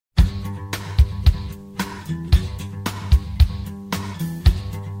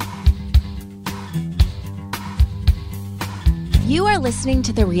You are listening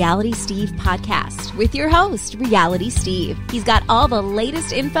to the Reality Steve podcast with your host, Reality Steve. He's got all the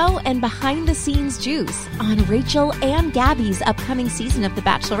latest info and behind-the-scenes juice on Rachel and Gabby's upcoming season of The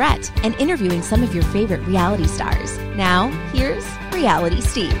Bachelorette and interviewing some of your favorite reality stars. Now, here's Reality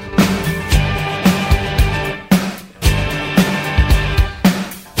Steve.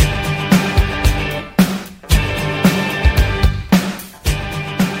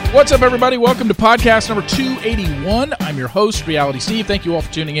 What's up, everybody? Welcome to podcast number 281. I'm your host, Reality Steve. Thank you all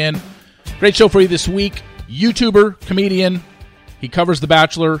for tuning in. Great show for you this week. YouTuber, comedian. He covers The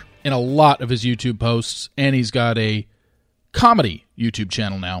Bachelor in a lot of his YouTube posts, and he's got a comedy YouTube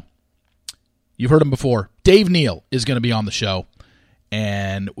channel now. You've heard him before. Dave Neal is going to be on the show,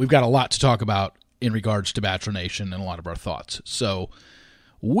 and we've got a lot to talk about in regards to Bachelor Nation and a lot of our thoughts. So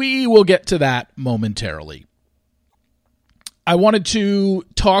we will get to that momentarily. I wanted to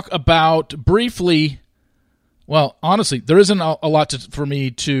talk about briefly, well, honestly, there isn't a lot for me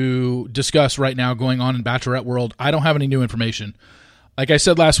to discuss right now going on in Bachelorette world. I don't have any new information. Like I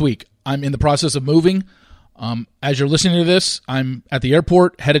said last week, I'm in the process of moving. As you're listening to this, I'm at the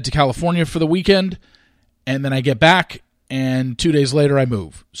airport, headed to California for the weekend, and then I get back, and 2 days later I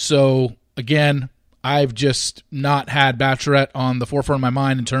move. So, again, I've just not had Bachelorette on the forefront of my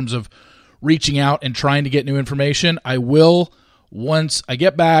mind in terms of reaching out and trying to get new information. I will once I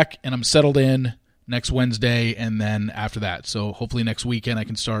get back and I'm settled in next Wednesday, and then after that. So hopefully next weekend I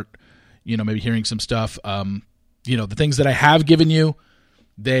can start, maybe hearing some stuff. The things that I have given you,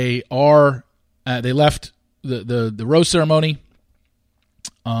 they left the rose ceremony,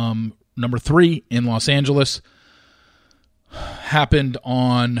 number 3 in Los Angeles, happened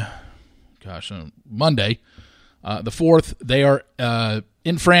on, Monday, the 4th. They are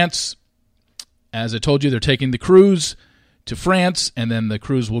in France. As I told you, they're taking the cruise to France, and then the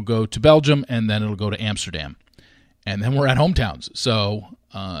cruise will go to Belgium, and then it'll go to Amsterdam. And then we're at hometowns. So,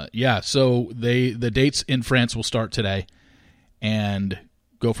 so the dates in France will start today and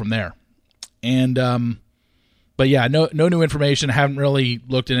go from there. And, but yeah, no new information. I haven't really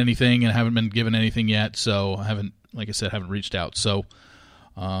looked at anything and haven't been given anything yet. So I haven't reached out. So,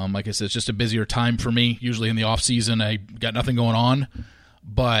 like I said, it's just a busier time for me. Usually in the off season, I got nothing going on,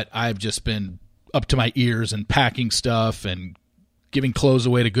 but I've just been up to my ears and packing stuff and giving clothes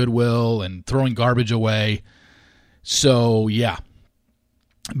away to Goodwill and throwing garbage away. So, yeah,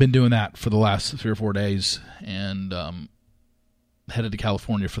 I've been doing that for the last 3 or 4 days, and headed to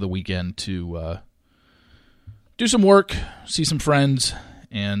California for the weekend to do some work, see some friends,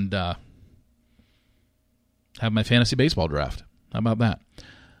 and have my fantasy baseball draft. How about that?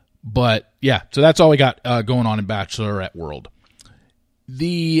 But, yeah, so that's all we got going on in Bachelorette world.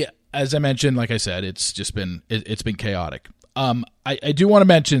 As I mentioned, like I said, it's been chaotic. I do want to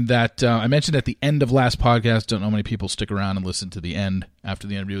mention that I mentioned at the end of last podcast, don't know how many people stick around and listen to the end after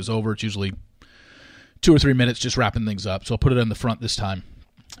the interview is over. It's usually 2 or 3 minutes just wrapping things up. So I'll put it in the front this time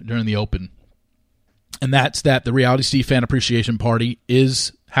during the open. And that's that the Reality Steve Fan Appreciation Party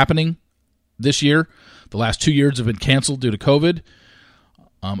is happening this year. The last 2 years have been canceled due to COVID.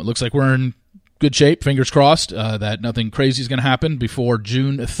 It looks like we're in good shape, fingers crossed, that nothing crazy is going to happen before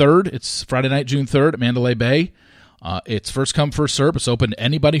June 3rd. It's Friday night, June 3rd at Mandalay Bay. It's first come, first serve. It's open to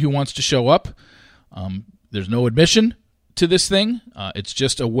anybody who wants to show up. There's no admission to this thing. It's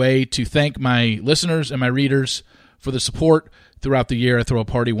just a way to thank my listeners and my readers for the support throughout the year. I throw a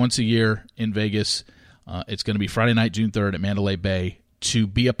party once a year in Vegas. It's going to be Friday night, June 3rd at Mandalay Bay. To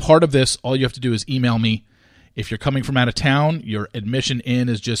be a part of this, all you have to do is email me. If you're coming from out of town, your admission in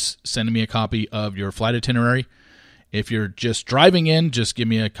is just sending me a copy of your flight itinerary. If you're just driving in, just give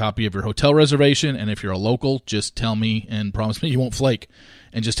me a copy of your hotel reservation. And if you're a local, just tell me and promise me you won't flake.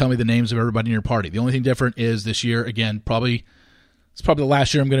 And just tell me the names of everybody in your party. The only thing different is this year, again, it's probably the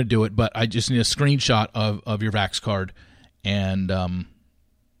last year I'm going to do it, but I just need a screenshot of your Vax card, and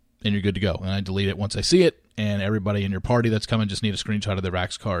you're good to go. And I delete it once I see it, and everybody in your party that's coming just need a screenshot of their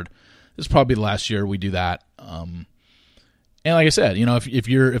Vax card. This is probably the last year we do that. And like I said,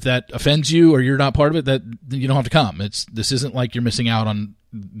 if that offends you or you're not part of it, that you don't have to come. This isn't like you're missing out on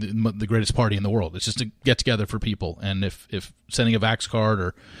the greatest party in the world. It's just a get together for people. And if sending a Vax card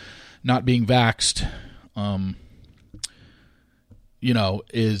or not being vaxxed,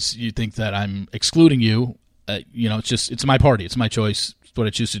 is you think that I'm excluding you, it's my party. It's my choice. It's what I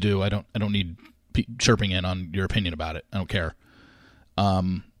choose to do. I don't need chirping in on your opinion about it. I don't care.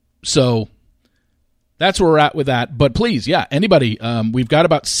 So that's where we're at with that. But please, anybody, we've got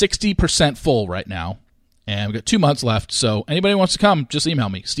about 60% full right now, and we've got 2 months left. So anybody who wants to come, just email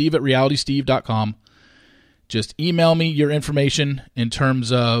me, steve@realitysteve.com. Just email me your information in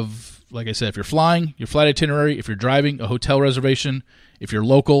terms of like I said, if you're flying, your flight itinerary, if you're driving, a hotel reservation, if you're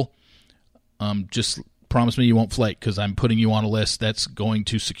local, just promise me you won't flake, because I'm putting you on a list that's going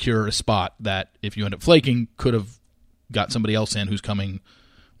to secure a spot that if you end up flaking could have got somebody else in who's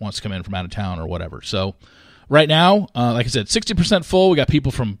wants to come in from out of town or whatever. So right now, like I said, 60% full. We got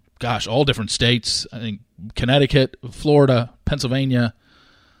people from, all different states. I think Connecticut, Florida, Pennsylvania.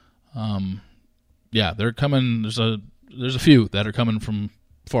 They're coming. There's a few that are coming from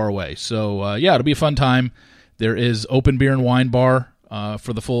far away. So, it'll be a fun time. There is open beer and wine bar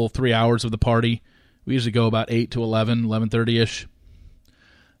for the full 3 hours of the party. We usually go about 8 to 11, 11:30-ish.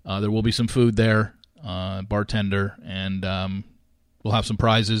 There will be some food there, bartender, and we'll have some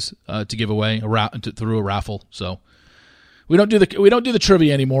prizes to give away through a raffle. So we don't do the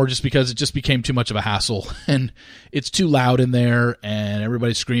trivia anymore, just because it just became too much of a hassle, and it's too loud in there, and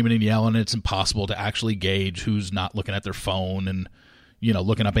everybody's screaming and yelling. And it's impossible to actually gauge who's not looking at their phone and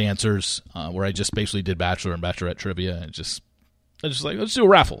looking up answers. Where I just basically did Bachelor and Bachelorette trivia, and just like, let's do a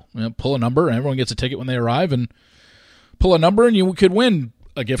raffle. Pull a number, and everyone gets a ticket when they arrive, and pull a number, and you could win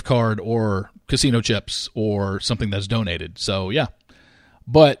a gift card or casino chips or something that's donated. So yeah.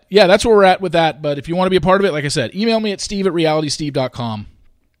 But, that's where we're at with that. But if you want to be a part of it, like I said, email me at steve@realitysteve.com,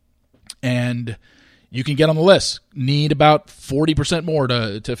 and you can get on the list. Need about 40% more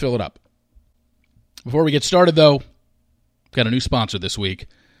to fill it up. Before we get started, though, got a new sponsor this week.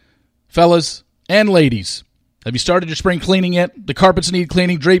 Fellas and ladies, have you started your spring cleaning yet? The carpets need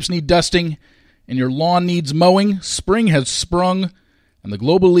cleaning, drapes need dusting, and your lawn needs mowing. Spring has sprung, and the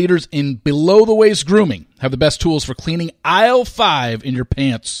global leaders in below-the-waist grooming have the best tools for cleaning aisle 5 in your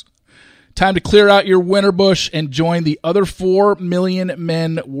pants. Time to clear out your winter bush and join the other 4 million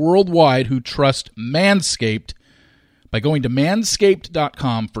men worldwide who trust Manscaped by going to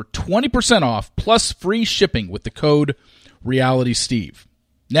manscaped.com for 20% off plus free shipping with the code RealitySteve.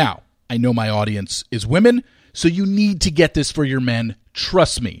 Now, I know my audience is women, so you need to get this for your men.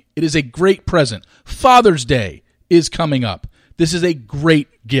 Trust me, it is a great present. Father's Day is coming up. This is a great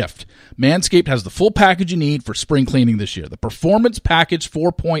gift. Manscaped has the full package you need for spring cleaning this year. The Performance Package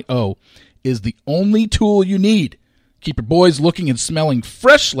 4.0 is the only tool you need. Keep your boys looking and smelling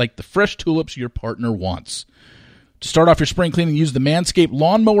fresh like the fresh tulips your partner wants. To start off your spring cleaning, use the Manscaped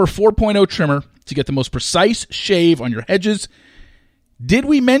Lawnmower 4.0 trimmer to get the most precise shave on your hedges. Did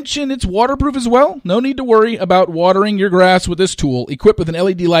we mention it's waterproof as well? No need to worry about watering your grass with this tool. Equipped with an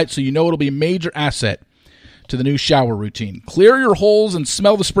LED light so you know it'll be a major asset to the new shower routine. Clear your holes and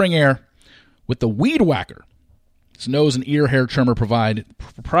smell the spring air with the Weed Whacker. Its nose and ear hair trimmer provide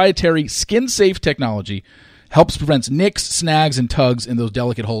proprietary skin-safe technology, helps prevent nicks, snags, and tugs in those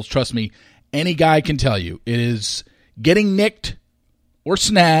delicate holes. Trust me, any guy can tell you it is getting nicked or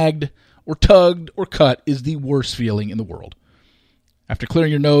snagged or tugged or cut is the worst feeling in the world. After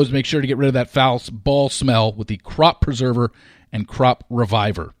clearing your nose, make sure to get rid of that foul ball smell with the Crop Preserver and Crop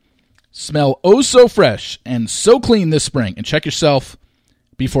Reviver. Smell oh so fresh and so clean this spring, and check yourself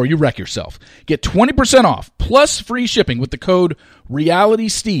before you wreck yourself. Get 20% off plus free shipping with the code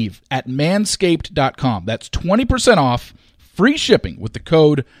RealitySteve at manscaped.com. That's 20% off free shipping with the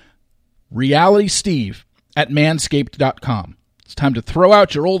code RealitySteve at manscaped.com. It's time to throw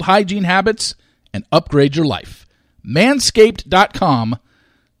out your old hygiene habits and upgrade your life. Manscaped.com,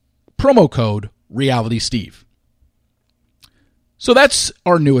 promo code RealitySteve. So that's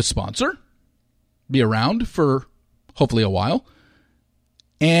our newest sponsor. Be around for hopefully a while.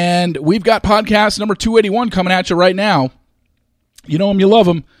 And we've got podcast number 281 coming at you right now. You know him, you love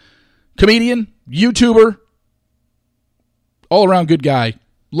him. Comedian, YouTuber, all-around good guy.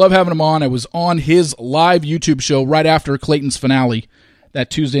 Love having him on. I was on his live YouTube show right after Clayton's finale,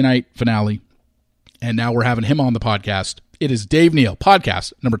 that Tuesday night finale. And now we're having him on the podcast. It is Dave Neal,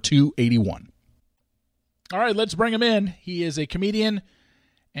 podcast number 281. All right, let's bring him in. He is a comedian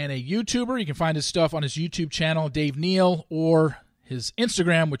and a YouTuber. You can find his stuff on his YouTube channel, Dave Neal, or his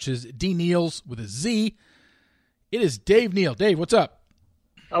Instagram, which is dneals with a Z. It is Dave Neal. Dave, what's up?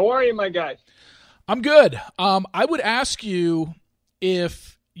 How are you, my guy? I'm good. I would ask you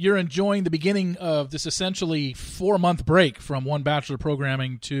if you're enjoying the beginning of this essentially 4-month break from one Bachelor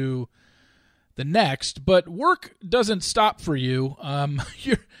programming to the next, but work doesn't stop for you.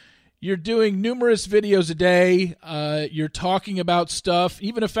 You're doing numerous videos a day. You're talking about stuff,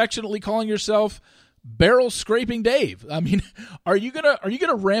 even affectionately calling yourself Barrel Scraping Dave. I mean, are you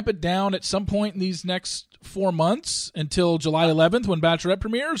gonna ramp it down at some point in these next 4 months until July 11th when Bachelorette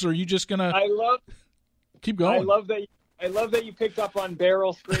premieres, or are you just gonna keep going? I love that you picked up on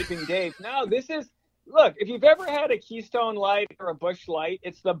Barrel Scraping Dave. No, look, if you've ever had a Keystone Light or a Busch Light,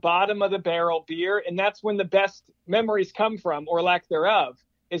 it's the bottom of the barrel beer, and that's when the best memories come from, or lack thereof.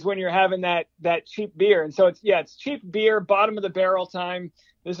 is when you're having that cheap beer. And so it's cheap beer, bottom of the barrel time.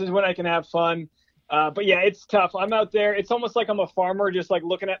 This is when I can have fun. But yeah, it's tough. I'm out there. It's almost like I'm a farmer, just like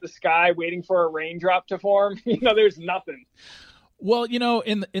looking at the sky, waiting for a raindrop to form. There's nothing. Well,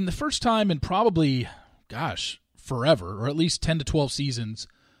 in the first time in probably, forever, or at least 10 to 12 seasons,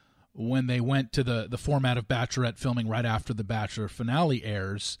 when they went to the format of Bachelorette filming right after the Bachelor finale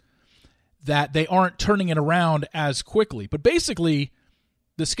airs, that they aren't turning it around as quickly. But basically,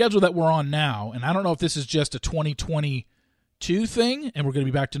 the schedule that we're on now, and I don't know if this is just a 2022 thing, and we're going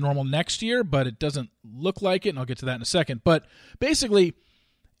to be back to normal next year, but it doesn't look like it, and I'll get to that in a second. But basically,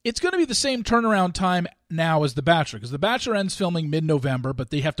 it's going to be the same turnaround time now as The Bachelor, because The Bachelor ends filming mid-November, but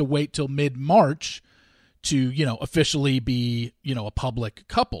they have to wait till mid-March to, officially be, a public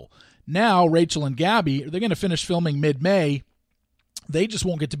couple. Now, Rachel and Gabby, they're going to finish filming mid-May. They just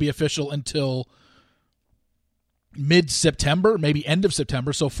won't get to be official until mid-September, maybe end of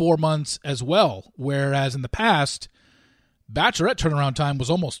September, so 4 months as well. Whereas in the past, Bachelorette turnaround time was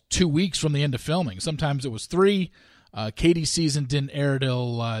almost 2 weeks from the end of filming. Sometimes it was 3. Katie's season didn't air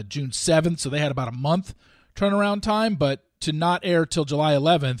till June 7th, so they had about a month turnaround time. But to not air till July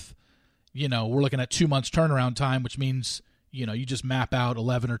 11th, we're looking at 2 months turnaround time, which means, you just map out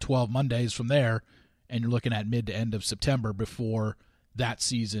 11 or 12 Mondays from there, and you're looking at mid to end of September before that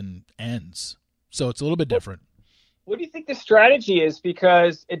season ends. So it's a little bit different. What do you think the strategy is?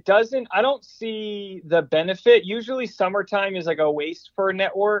 Because I don't see the benefit. Usually summertime is like a waste for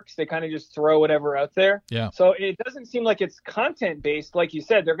networks. They kind of just throw whatever out there. Yeah. So it doesn't seem like it's content based. Like you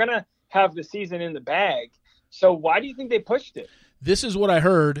said, they're going to have the season in the bag. So why do you think they pushed it? This is what I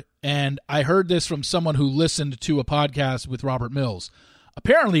heard, and I heard this from someone who listened to a podcast with Robert Mills.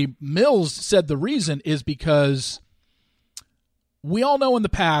 Apparently, Mills said the reason is because we all know in the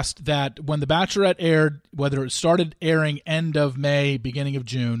past that when The Bachelorette aired, whether it started airing end of May, beginning of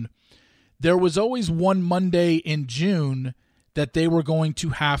June, there was always one Monday in June that they were going to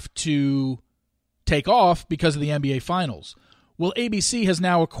have to take off because of the NBA Finals. Well, ABC has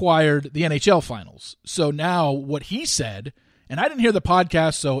now acquired the NHL Finals. So now what he said, and I didn't hear the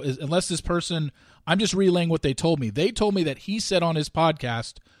podcast, so unless this person, I'm just relaying what they told me. They told me that he said on his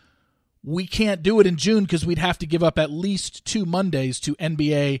podcast, we can't do it in June because we'd have to give up at least 2 Mondays to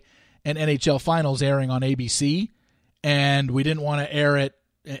NBA and NHL Finals airing on ABC, and we didn't want to air it,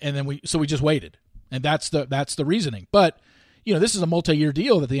 and then we just waited, and that's the reasoning. But this is a multi-year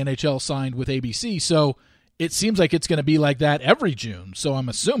deal that the NHL signed with ABC, so it seems like it's going to be like that every June. So I'm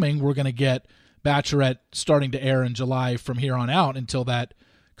assuming we're going to get Bachelorette starting to air in July from here on out until that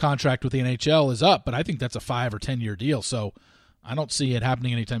contract with the NHL is up. But I think that's a 5 or 10 year deal, so I don't see it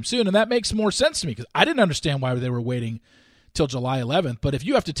happening anytime soon. And that makes more sense to me because I didn't understand why they were waiting till July 11th. But if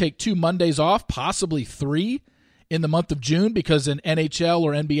you have to take 2 Mondays off, possibly 3 in the month of June because an NHL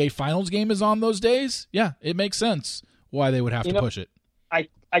or NBA Finals game is on those days, yeah, it makes sense why they would have to push it.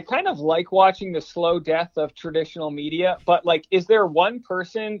 I kind of like watching the slow death of traditional media, but is there one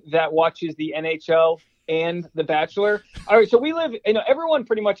person that watches the NHL and The Bachelor? All right, so we live, everyone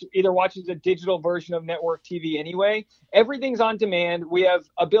pretty much either watches a digital version of network TV anyway. Everything's on demand. We have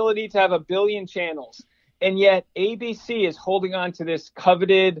ability to have 1 billion channels, and yet ABC is holding on to this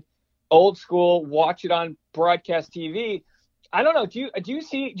coveted old school, watch it on broadcast TV. I don't know. Do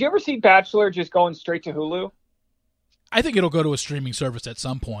you ever see Bachelor just going straight to Hulu? I think it'll go to a streaming service at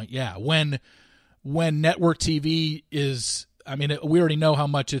some point. Yeah, when network TV is, we already know how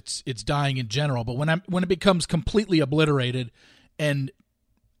much it's dying in general, but when it becomes completely obliterated, and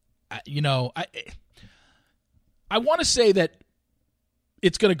I want to say that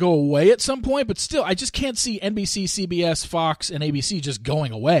it's going to go away at some point, but still, I just can't see NBC, CBS, Fox, and ABC just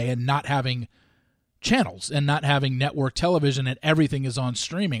going away and not having channels and not having network television and everything is on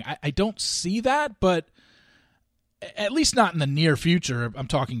streaming. I don't see that, but at least not in the near future. I'm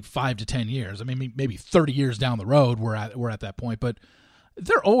talking 5 to 10 years. Maybe 30 years down the road we're at that point, but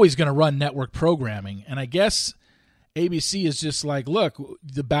they're always going to run network programming. And I guess ABC is just like, look,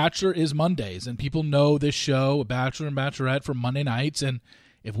 The Bachelor is Mondays, and people know this show, Bachelor and Bachelorette, from Monday nights. And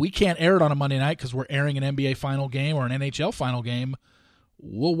if we can't air it on a Monday night because we're airing an NBA final game or an NHL final game,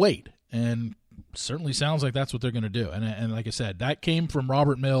 we'll wait. And certainly sounds like that's what they're going to do. And like I said, that came from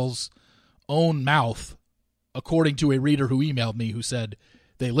Robert Mills' own mouth, according to a reader who emailed me who said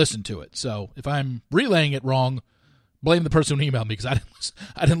they listened to it. So if I'm relaying it wrong, blame the person who emailed me because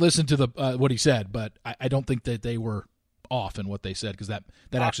I didn't listen to what he said, but I don't think that they were off in what they said because that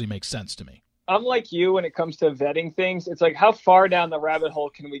actually makes sense to me. I'm like you when it comes to vetting things. It's like, how far down the rabbit hole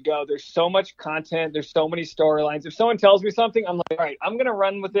can we go? There's so much content. There's so many storylines. If someone tells me something, I'm like, all right, I'm going to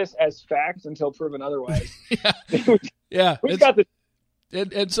run with this as fact until proven otherwise. Yeah. We've got this.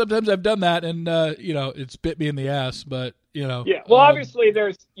 and sometimes I've done that, and it's bit me in the ass. But yeah. Well, obviously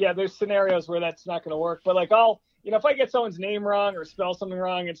there's scenarios where that's not going to work. But like if I get someone's name wrong or spell something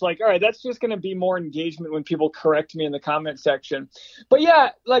wrong, it's like, all right, that's just going to be more engagement when people correct me in the comment section. But yeah,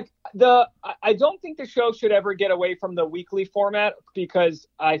 like I don't think the show should ever get away from the weekly format, because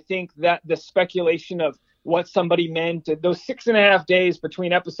I think that the speculation of what somebody meant, those 6.5 days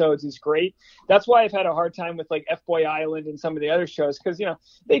between episodes is great. That's why I've had a hard time with like F-Boy Island and some of the other shows, because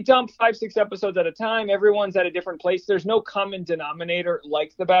they dump 5-6 episodes at a time. Everyone's at a different place. There's no common denominator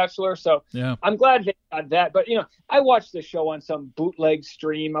like The Bachelor, so yeah. I'm glad they got that. But I watched the show on some bootleg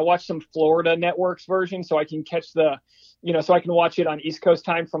stream. I watched some Florida Network's version so I can catch so I can watch it on East Coast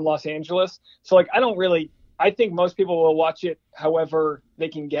time from Los Angeles. So like I think most people will watch it however they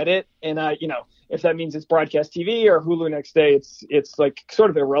can get it, and if that means it's broadcast TV or Hulu next day, it's like sort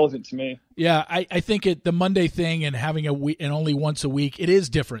of irrelevant to me. Yeah, I think the Monday thing and having a week and only once a week, it is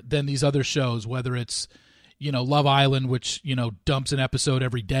different than these other shows. Whether it's Love Island, which dumps an episode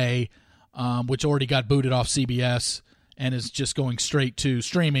every day, which already got booted off CBS and is just going straight to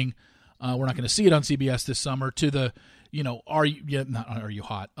streaming. We're not going to see it on CBS this summer. To the Are You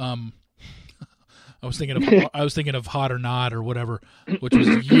Hot? I was thinking of Hot or Not or whatever, which was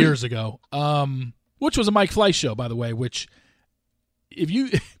years ago. Which was a Mike Fleiss show, by the way. Which, if you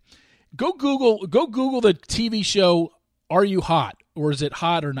go Google the TV show Are You Hot, or is it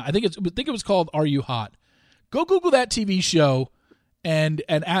Hot or Not? I think it was called Are You Hot. Go Google that TV show, and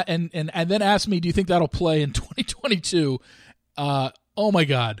then ask me, do you think that'll play in 2022? Oh my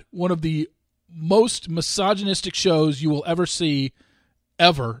God, one of the most misogynistic shows you will ever see.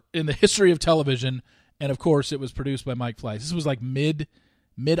 Ever in the history of television, and of course it was produced by Mike Fleiss. This was like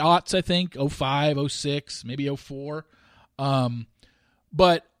mid-aughts, I think, 05, 06, maybe 04.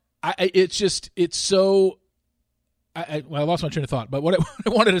 But I lost my train of thought. But what I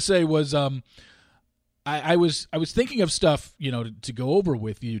wanted to say was, I was thinking of stuff to go over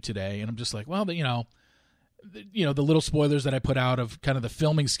with you today, and I'm just like, well, the little spoilers that I put out of kind of the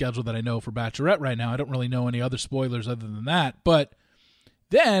filming schedule that I know for Bachelorette right now. I don't really know any other spoilers other than that, but.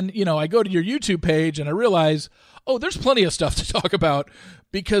 Then, I go to your YouTube page and I realize, there's plenty of stuff to talk about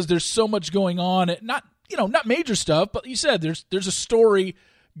because there's so much going on. Not major stuff, but you said there's a story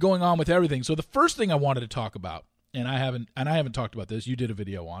going on with everything. So the first thing I wanted to talk about, and I haven't talked about this. You did a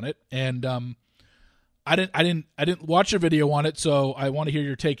video on it, and I didn't watch your video on it, so I want to hear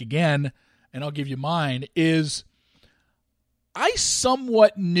your take again, and I'll give you mine. Is I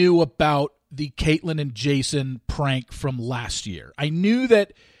somewhat knew about the Kaitlyn and Jason prank from last year. I knew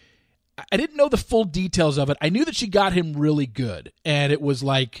that I didn't know the full details of it. I knew that she got him really good, and it was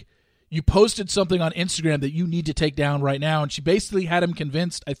like you posted something on Instagram that you need to take down right now, and she basically had him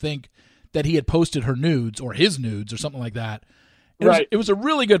convinced, I think, that he had posted her nudes or his nudes or something like that. Right. It was a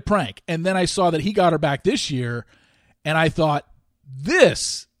really good prank, and then I saw that he got her back this year, and I thought,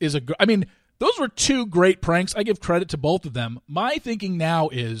 those were two great pranks. I give credit to both of them. My thinking now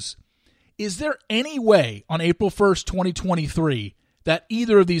is there any way on April 1st, 2023, that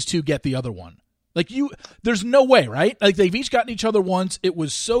either of these two get the other one? There's no way, right? Like, they've each gotten each other once. It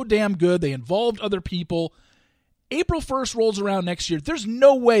was so damn good. They involved other people. April 1st rolls around next year. There's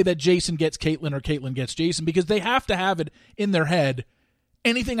no way that Jason gets Kaitlyn or Kaitlyn gets Jason, because they have to have it in their head.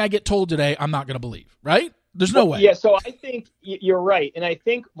 Anything I get told today, I'm not going to believe, right? There's no way. Yeah, so I think you're right. And I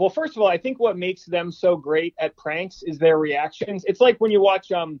think, well, first of all, I think what makes them so great at pranks is their reactions. It's like when you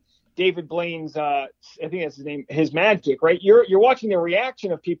watch David Blaine's, I think that's his name, his Magic, right? You're watching the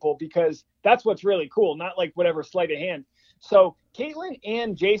reaction of people, because that's what's really cool, not like whatever sleight of hand. So Kaitlyn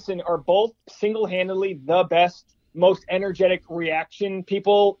and Jason are both single-handedly the best, most energetic reaction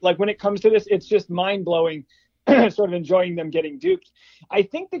people. Like, when it comes to this, it's just mind-blowing, sort of enjoying them getting duped. I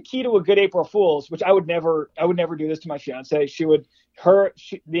think the key to a good April Fool's, which I would never do this to my fiance.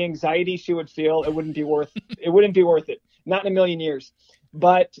 The anxiety she would feel, it wouldn't be worth it. Not in a million years.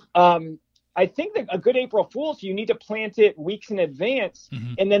 But I think that a good April Fool's, you need to plant it weeks in advance.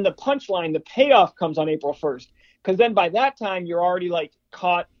 Mm-hmm. And then the punchline, the payoff comes on April 1st. Because then by that time, you're already like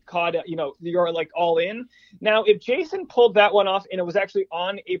caught, you're like all in. Now, if Jason pulled that one off and it was actually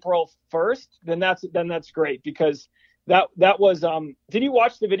on April 1st, then that's great, because that was, did you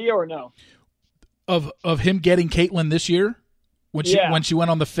watch the video or no? Of him getting Kaitlyn this year? When she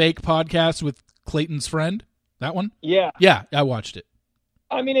went on the fake podcast with Clayton's friend? That one? Yeah. Yeah, I watched it.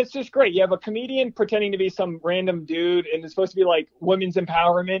 I mean, it's just great. You have a comedian pretending to be some random dude, and it's supposed to be like women's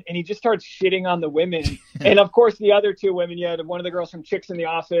empowerment, and he just starts shitting on the women. And of course, the other two women, you had one of the girls from Chicks in the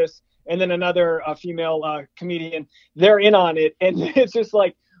Office, and then another female comedian. They're in on it, and it's just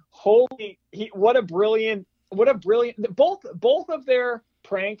like, what a brilliant what a brilliant, both of their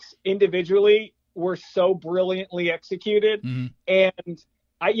pranks individually were so brilliantly executed. Mm-hmm. And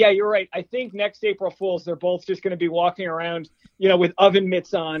yeah, you're right. I think next April Fools, they're both just going to be walking around, with oven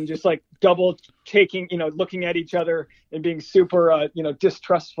mitts on, just like double taking, looking at each other and being super,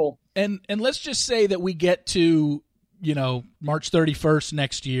 distrustful. And let's just say that we get to, March 31st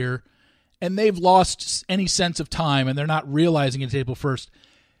next year, and they've lost any sense of time and they're not realizing it's April 1st.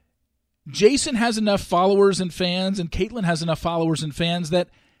 Jason has enough followers and fans, and Kaitlyn has enough followers and fans that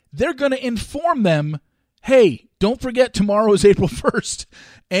they're going to inform them, hey, don't forget tomorrow is April 1st.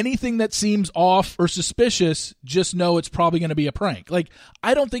 Anything that seems off or suspicious, just know it's probably going to be a prank. Like,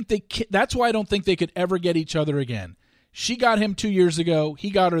 I don't think that's why I don't think they could ever get each other again. She got him 2 years ago.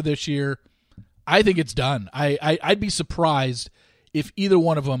 He got her this year. I think it's done. I'd be surprised if either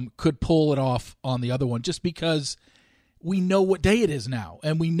one of them could pull it off on the other one, just because we know what day it is now,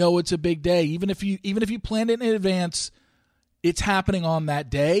 and we know it's a big day. Even if you planned it in advance, it's happening on that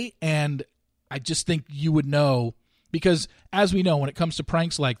day, and I just think you would know, because as we know, when it comes to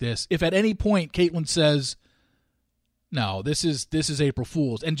pranks like this, if at any point Kaitlyn says, no, this is April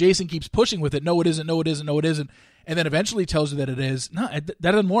Fool's, and Jason keeps pushing with it, no, it isn't, and then eventually tells you that it is, no, that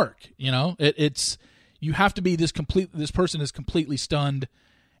doesn't work. It's you have to be this person is completely stunned,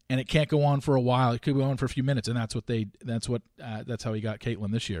 and it can't go on for a while. It could go on for a few minutes, and that's how he got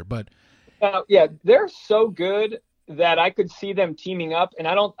Kaitlyn this year. But yeah, they're so good that I could see them teaming up, and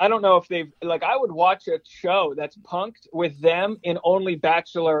I don't know if they've, like, I would watch a show that's punked with them and only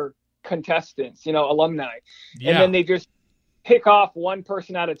Bachelor contestants, alumni, and then they just pick off one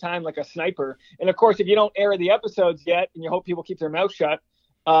person at a time like a sniper. And of course, if you don't air the episodes yet, and you hope people keep their mouth shut,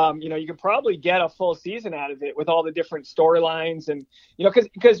 you could probably get a full season out of it with all the different storylines, and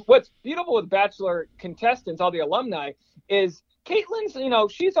because what's beautiful with Bachelor contestants, all the alumni, is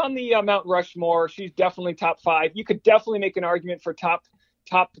Kaitlyn's, she's on the Mount Rushmore. She's definitely top 5. You could definitely make an argument for top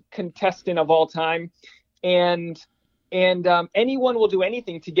contestant of all time. And anyone will do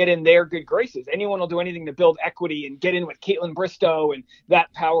anything to get in their good graces. Anyone will do anything to build equity and get in with Kaitlyn Bristowe and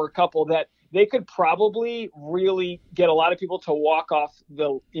that power couple, that they could probably really get a lot of people to walk off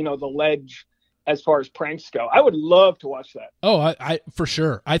the ledge as far as pranks go. I would love to watch that. Oh, I for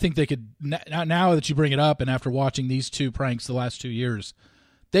sure. I think they could, now that you bring it up, and after watching these 2 pranks the last 2 years,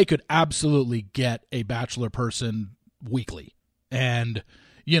 they could absolutely get a Bachelor person weekly. And,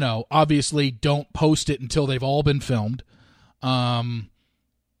 obviously don't post it until they've all been filmed.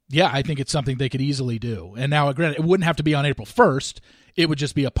 Yeah, I think it's something they could easily do. And now, granted, it wouldn't have to be on April 1st. It would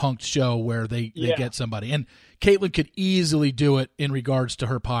just be a punked show where they get somebody. And Kaitlyn could easily do it in regards to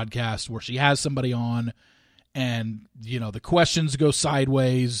her podcast, where she has somebody on and, the questions go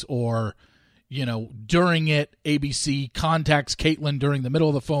sideways, or, during it, ABC contacts Kaitlyn during the middle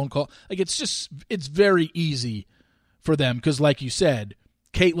of the phone call. Like, it's very easy for them, because like you said,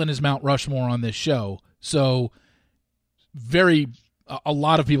 Kaitlyn is Mount Rushmore on this show. So a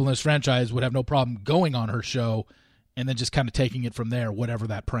lot of people in this franchise would have no problem going on her show and then just kind of taking it from there, whatever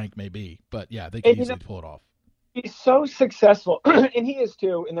that prank may be. But yeah, they can easily pull it off. She's so successful, and he is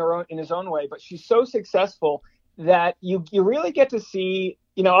too in his own way, but she's so successful that you really get to see,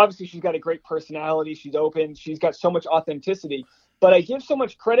 obviously she's got a great personality. She's open. She's got so much authenticity, but I give so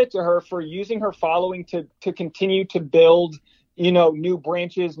much credit to her for using her following to continue to build, new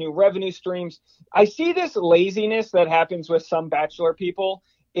branches, new revenue streams. I see this laziness that happens with some Bachelor people.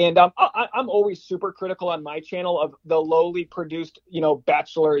 And I'm always super critical on my channel of the lowly produced,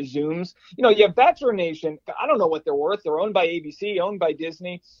 Bachelor Zooms. You have Bachelor Nation. I don't know what they're worth. They're owned by ABC, owned by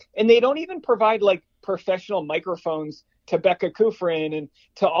Disney. And they don't even provide like professional microphones to Becca Kufrin and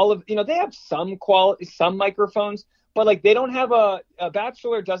to all of, they have some quality, some microphones, but like they don't have a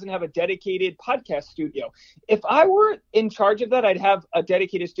Bachelor doesn't have a dedicated podcast studio. If I were in charge of that, I'd have a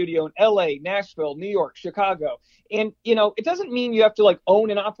dedicated studio in LA, Nashville, New York, Chicago. And, it doesn't mean you have to like own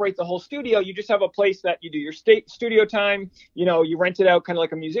and operate the whole studio. You just have a place that you do your studio time, you rent it out kind of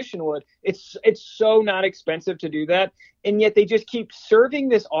like a musician would. It's so not expensive to do that. And yet they just keep serving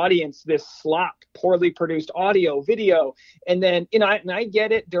this audience, this slop, poorly produced audio, video. And then, I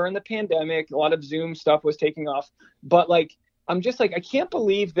get it, during the pandemic, a lot of Zoom stuff was taking off. But like, I'm just like, I can't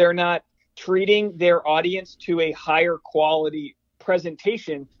believe they're not treating their audience to a higher quality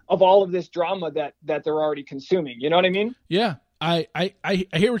presentation of all of this drama that they're already consuming. You know what I mean? Yeah, I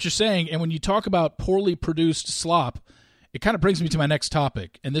hear what you're saying. And when you talk about poorly produced slop, it kind of brings me to my next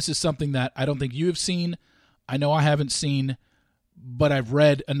topic. And this is something that I don't think you have seen. I know I haven't seen, but I've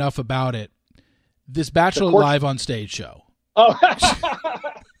read enough about it. This Bachelor Live on Stage show. Oh,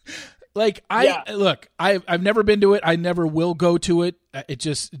 like I've never been to it. I never will go to it. It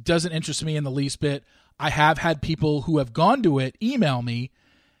just doesn't interest me in the least bit. I have had people who have gone to it email me,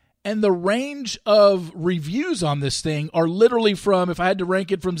 and the range of reviews on this thing are literally from, if I had to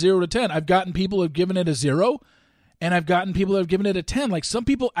rank it from 0 to 10, I've gotten people who have given it a 0, and I've gotten people who have given it a 10. Like, some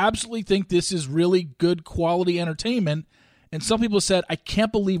people absolutely think this is really good quality entertainment, and some people said, I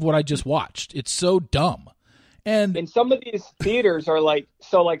can't believe what I just watched. It's so dumb. And some of these theaters are like,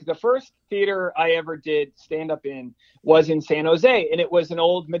 so like the first theater I ever did stand up in was in San Jose, and it was an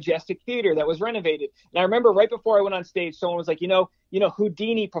old Majestic theater that was renovated. And I remember right before I went on stage, someone was like, you know,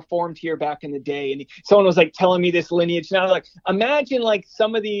 Houdini performed here back in the day. And someone was like telling me this lineage. And I was like, imagine like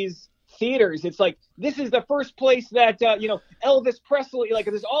some of these theaters. It's like, this is the first place that, Elvis Presley, like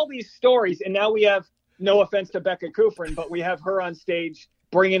there's all these stories. And now we have, no offense to Becca Kufrin, but we have her on stage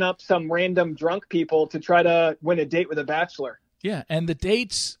bringing up some random drunk people to try to win a date with a bachelor. Yeah, and the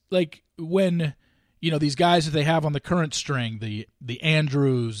dates, like when, these guys that they have on the current string, the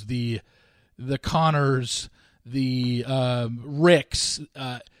Andrews, the Connors, the Ricks,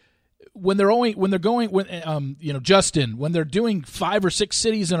 when they're going, Justin, when they're doing 5 or 6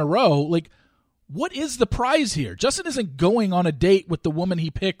 cities in a row, like, what is the prize here? Justin isn't going on a date with the woman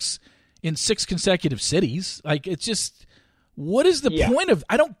he picks in 6 consecutive cities. Like, it's just, what is the point of,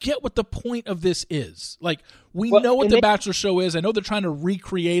 I don't get what the point of this is. Like, we know what the Bachelor show is. I know they're trying to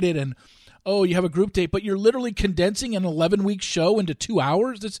recreate it and, you have a group date, but you're literally condensing an 11-week show into 2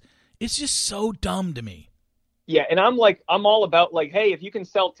 hours. It's just so dumb to me. Yeah, and I'm all about like, hey, if you can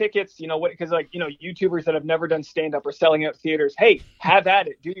sell tickets, because YouTubers that have never done stand-up are selling out theaters. Hey, have at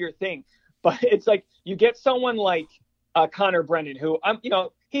it, do your thing. But it's like you get someone like Connor Brennan, who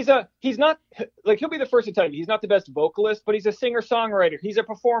he's not like, he'll be the first to tell you he's not the best vocalist, but he's a singer-songwriter. He's a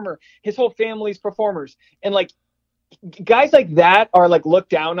performer. His whole family's performers. And like guys like that are like looked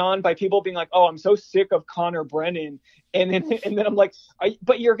down on by people being like, oh, I'm so sick of Connor Brennan. And then I'm like,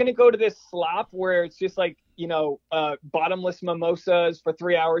 but you're going to go to this slop where it's just like, bottomless mimosas for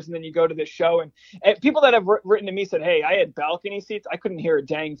 3 hours. And then you go to this show and people that have written to me said, hey, I had balcony seats. I couldn't hear a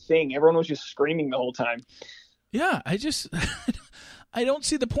dang thing. Everyone was just screaming the whole time. Yeah, I don't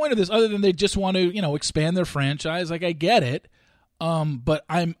see the point of this other than they just want to, expand their franchise. Like, I get it. But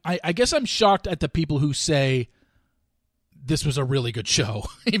I guess I'm shocked at the people who say this was a really good show.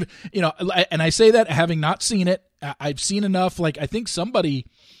 And I say that having not seen it. I've seen enough. Like, I think somebody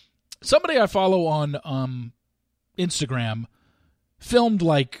I follow on Instagram filmed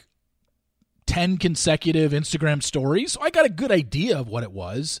like 10 consecutive Instagram stories. So I got a good idea of what it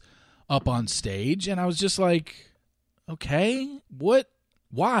was up on stage, and I was just like, okay,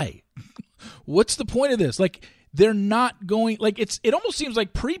 why? What's the point of this? Like, they're not going, like, it almost seems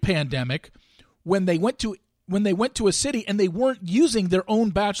like pre-pandemic when they went to a city and they weren't using their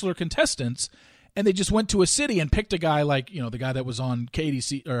own Bachelor contestants, and they just went to a city and picked a guy like, the guy that was on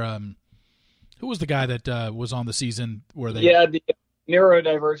KDC, or who was the guy that was on the season where they... Yeah, the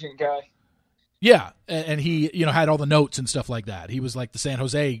neurodivergent guy. Yeah, and he, had all the notes and stuff like that. He was like the San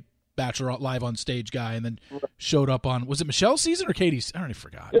Jose Bachelor live on stage guy, and then showed up on, was it Michelle's season or Katie's? I already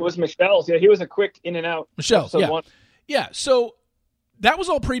forgot. It was Michelle's. Yeah, he was a quick in and out. Michelle's, yeah. Yeah, so that was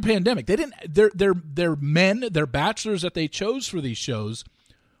all pre-pandemic. They didn't, their men, their bachelors that they chose for these shows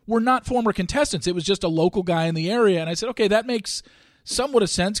were not former contestants. It was just a local guy in the area, and I said, okay, that makes somewhat of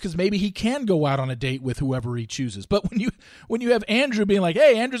sense because maybe he can go out on a date with whoever he chooses. But when you have Andrew being like,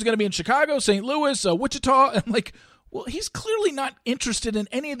 hey, Andrew's going to be in Chicago, St. Louis, Wichita, and I'm like, well, he's clearly not interested in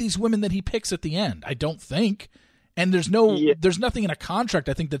any of these women that he picks at the end, I don't think. And there's nothing in a contract,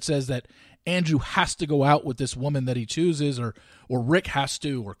 I think, that says that Andrew has to go out with this woman that he chooses, or Rick has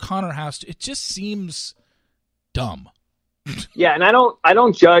to, or Connor has to. It just seems dumb. Yeah, and I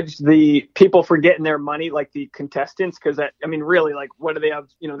don't judge the people for getting their money, like the contestants, because really, like, what do they have?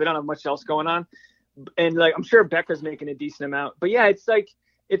 They don't have much else going on, and like I'm sure Becca's making a decent amount. But yeah, it's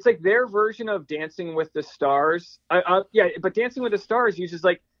like their version of Dancing with the Stars. But Dancing with the Stars uses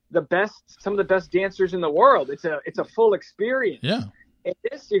like some of the best dancers in the world. It's a full experience. Yeah. And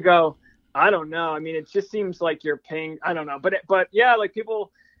this, you go, I don't know. I mean, it just seems like you're paying. I don't know, but yeah, like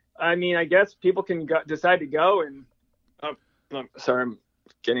people. I mean, I guess people can decide to go and. Sorry, I'm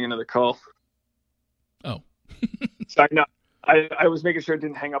getting another call. Oh. Sorry, no. I was making sure it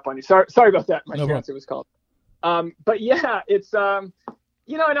didn't hang up on you. Sorry about that. My fiance was called. But yeah, it's and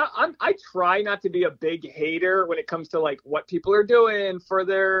I try not to be a big hater when it comes to like what people are doing for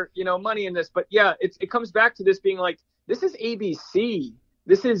their money in this. But yeah, it comes back to this being like, this is ABC,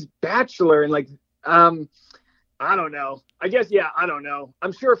 this is Bachelor, and like I don't know. I guess, yeah, I don't know.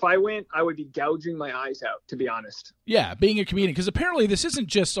 I'm sure if I went, I would be gouging my eyes out, to be honest. Yeah, being a comedian, because apparently this isn't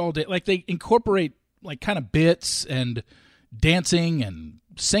just all day. Like, they incorporate, like, kind of bits and dancing and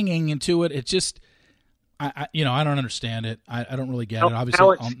singing into it. It's just, I don't understand it. I don't really get it.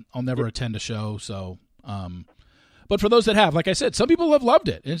 Obviously, I'll never attend a show. So, but for those that have, like I said, some people have loved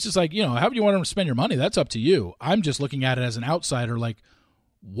it. And it's just like, how you want to spend your money, that's up to you. I'm just looking at it as an outsider. Like,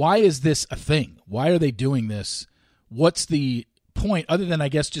 why is this a thing? Why are they doing this? What's the point other than, I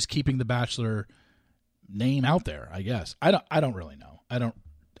guess, just keeping the Bachelor name out there? I guess I don't really know. I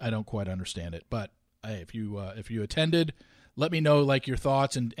don't quite understand it. But hey, if you attended, let me know like your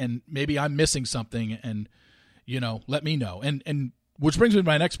thoughts, and maybe I'm missing something, and let me know. And which brings me to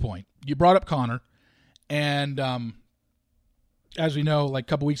my next point. You brought up Connor, and as we know, like a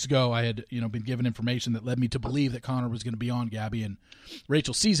couple weeks ago, I had been given information that led me to believe that Connor was going to be on Gabby and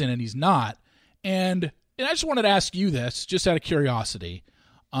Rachel's season, and he's not. And I just wanted to ask you this, just out of curiosity.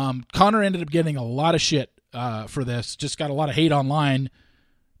 Connor ended up getting a lot of shit for this. Just got a lot of hate online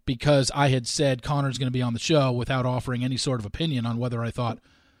because I had said Connor's going to be on the show without offering any sort of opinion on whether I thought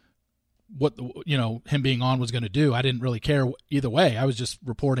what him being on was going to do. I didn't really care either way. I was just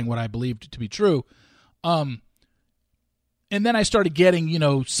reporting what I believed to be true. And then I started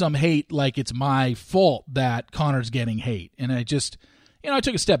getting, some hate, like it's my fault that Connor's getting hate. And I just, I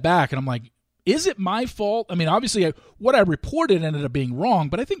took a step back and I'm like, is it my fault? I mean, obviously what I reported ended up being wrong,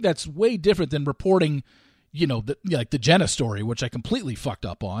 but I think that's way different than reporting, like the Jenna story, which I completely fucked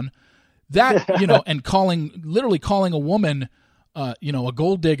up on. That, and literally calling a woman, a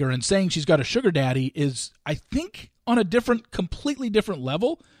gold digger and saying she's got a sugar daddy is, I think, on a completely different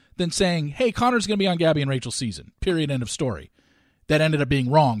level than saying, hey, Connor's going to be on Gabby and Rachel's season, period, end of story. That ended up being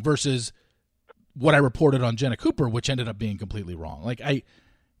wrong versus what I reported on Jenna Cooper, which ended up being completely wrong. Like,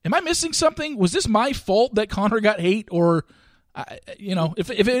 am I missing something? Was this my fault that Connor got hate, or, if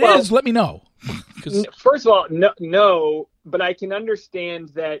it is, let me know. First of all, no, but I can understand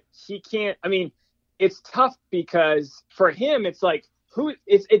that he can't. I mean, it's tough because for him, it's like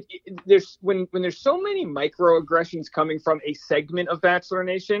there's when there's so many microaggressions coming from a segment of Bachelor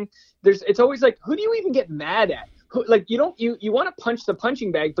Nation. It's always like, who do you even get mad at? You want to punch the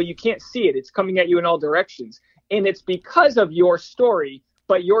punching bag, but you can't see it. It's coming at you in all directions, and it's because of your story.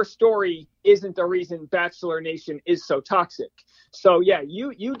 But your story isn't the reason Bachelor Nation is so toxic. So yeah,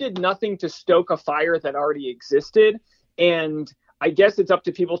 you did nothing to stoke a fire that already existed. And I guess it's up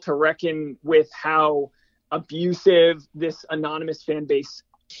to people to reckon with how abusive this anonymous fan base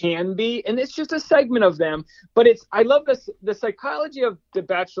can be. And it's just a segment of them. But I love this. The psychology of the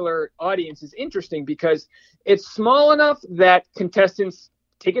Bachelor audience is interesting because it's small enough that contestants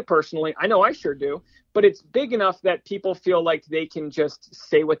take it personally. I know I sure do. But it's big enough that people feel like they can just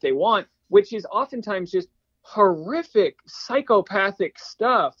say what they want, which is oftentimes just horrific, psychopathic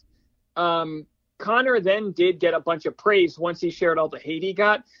stuff. Connor then did get a bunch of praise once he shared all the hate he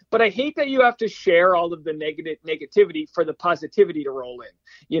got. But I hate that you have to share all of the negativity for the positivity to roll in.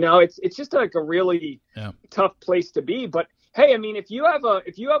 It's just like a really tough place to be. But hey, I mean, if you have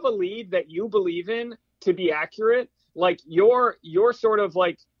a lead that you believe in to be accurate, like you're sort of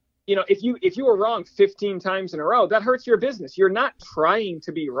like, if you were wrong 15 times in a row, that hurts your business. You're not trying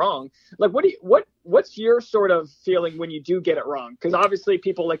to be wrong. Like, what's your sort of feeling when you do get it wrong? Because obviously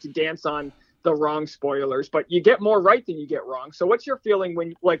people like to dance on the wrong spoilers, but you get more right than you get wrong. So what's your feeling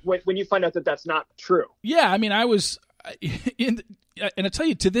when you find out that that's not true? Yeah, I mean, and I tell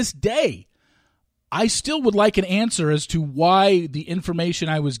you, to this day, I still would like an answer as to why the information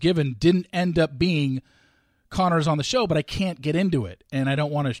I was given didn't end up being Connor's on the show, but I can't get into it, and I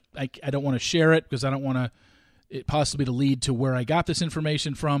don't want to. I don't want to share it because I don't want it possibly to lead to where I got this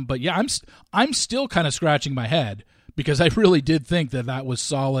information from. But yeah, I'm still kind of scratching my head because I really did think that was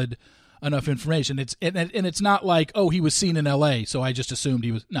solid enough information. It's not like, oh, he was seen in L.A., so I just assumed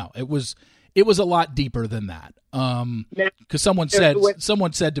he was. No, it was a lot deeper than that. Because someone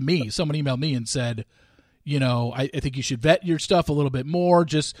emailed me and said, I think you should vet your stuff a little bit more.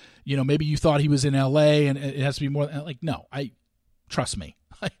 Just, maybe you thought he was in LA and it has to be more like, no, trust me.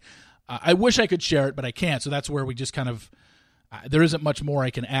 I wish I could share it, but I can't. So that's where we just kind of, there isn't much more I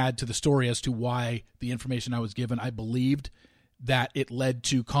can add to the story as to why the information I was given, I believed that it led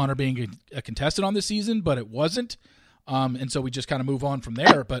to Connor being a contestant on this season, but it wasn't. And so we just kind of move on from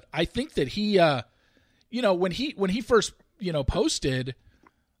there. But I think that he, when he first, posted,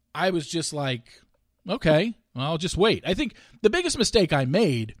 I was just like, okay, well, I'll just wait. I think the biggest mistake I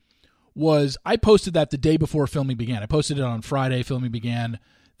made was I posted that the day before filming began. I posted it on Friday. Filming began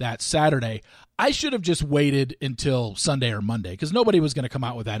that Saturday. I should have just waited until Sunday or Monday because nobody was going to come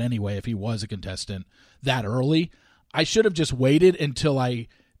out with that anyway if he was a contestant that early. I should have just waited until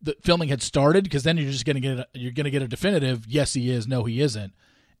the filming had started because then you're just going to get a definitive yes he is, no he isn't,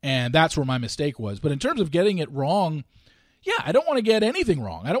 and that's where my mistake was. But in terms of getting it wrong, yeah, I don't want to get anything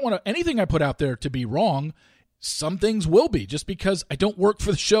wrong. I don't want anything I put out there to be wrong. Some things will be, just because I don't work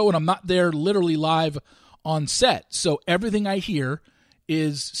for the show and I'm not there literally live on set. So everything I hear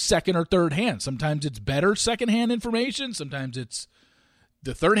is second or third hand. Sometimes it's better secondhand information. Sometimes it's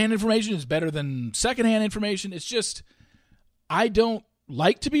the third hand information is better than secondhand information. It's just, I don't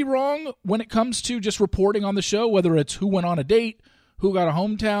like to be wrong when it comes to just reporting on the show, whether it's who went on a date, who got a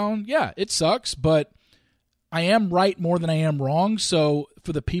hometown. Yeah, it sucks, but I am right more than I am wrong. So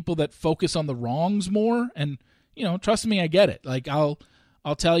for the people that focus on the wrongs more, and, you know, trust me, I get it. Like, I'll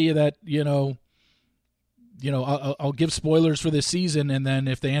tell you that, I'll give spoilers for this season, and then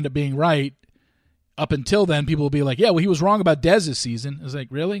if they end up being right, up until then, people will be like, yeah, well, he was wrong about Dez's season. I was like,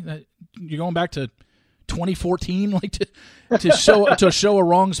 really? You're going back to 2014, like to show a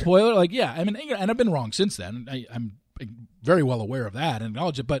wrong spoiler? Like, yeah, I mean, and I've been wrong since then. I'm very well aware of that and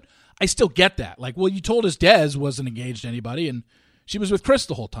acknowledge it, but I still get that. Like, well, you told us Dez wasn't engaged to anybody, and she was with Chris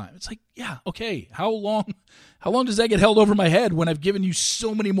the whole time. It's like, yeah, okay. How long does that get held over my head when I've given you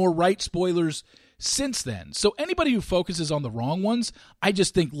so many more right spoilers since then? So anybody who focuses on the wrong ones, I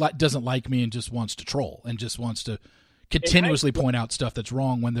just think doesn't like me and just wants to troll and just wants to continuously point out stuff that's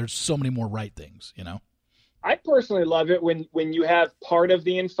wrong when there's so many more right things, you know? I personally love it when you have part of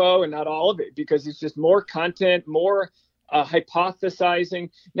the info and not all of it, because it's just more content, more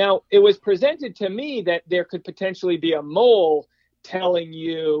hypothesizing. Now, it was presented to me that there could potentially be a mole telling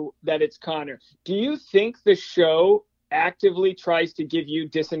you that it's Connor. Do you think the show actively tries to give you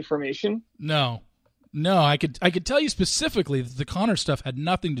disinformation? No, I could tell you specifically that the Connor stuff had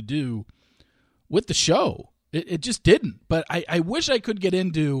nothing to do with the show. It just didn't. But I wish I could get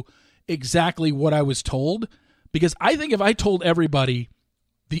into exactly what I was told, because I think if I told everybody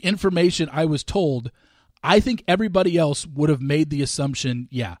the information I was told, I think everybody else would have made the assumption,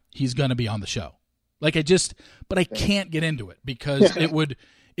 yeah, he's going to be on the show. Like, but I can't get into it because it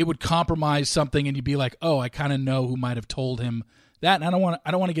would compromise something, and you'd be like, oh, I kind of know who might have told him that, and I don't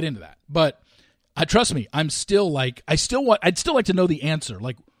want to get into that. But trust me, I'd still like to know the answer,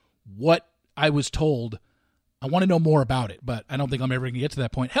 like what I was told. I want to know more about it, but I don't think I'm ever going to get to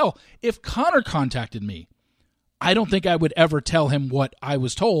that point. Hell, if Connor contacted me, I don't think I would ever tell him what I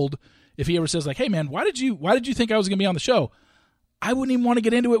was told. If he ever says like, hey man, why did you think I was going to be on the show? I wouldn't even want to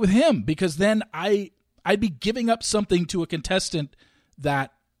get into it with him, because then I'd be giving up something to a contestant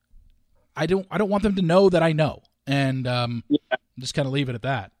that I don't want them to know that I know. And just kind of leave it at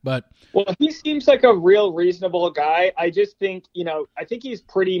that. But well, he seems like a real reasonable guy. I just think, I think he's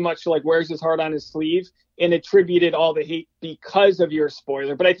pretty much like wears his heart on his sleeve and attributed all the hate because of your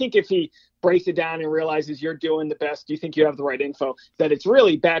spoiler. But I think if he breaks it down and realizes you're doing the best, you think you have the right info, that it's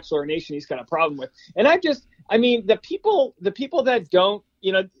really Bachelor Nation he's got a problem with. And the people that don't,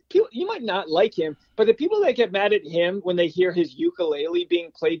 people, you might not like him, but the people that get mad at him when they hear his ukulele being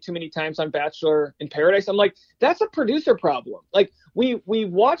played too many times on Bachelor in Paradise, I'm like, that's a producer problem. Like, we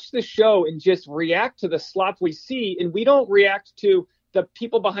watch the show and just react to the slop we see, and we don't react to the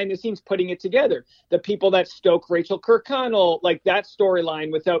people behind the scenes putting it together, the people that stoke Rachel Kirkconnell, like that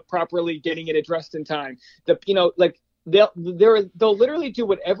storyline without properly getting it addressed in time. They'll literally do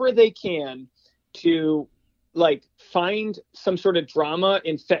whatever they can to like find some sort of drama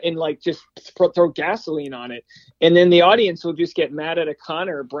and like just throw gasoline on it, and then the audience will just get mad at a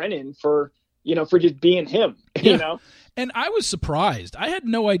Connor or Brennan for just being him. And I was surprised. I had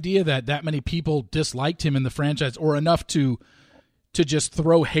no idea that many people disliked him in the franchise, or enough to just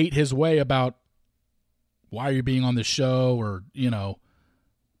throw hate his way about why are you being on the show, or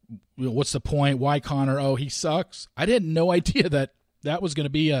what's the point? Why Connor? Oh, he sucks. I had no idea that was going to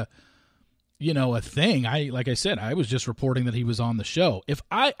be a thing. Like I said, I was just reporting that he was on the show. If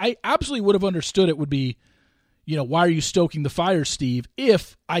I absolutely would have understood it would be, why are you stoking the fire, Steve?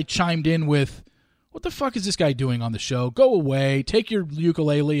 If I chimed in with, what the fuck is this guy doing on the show? Go away, take your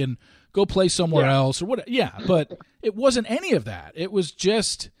ukulele and go play somewhere else, or what? Yeah, but it wasn't any of that. It was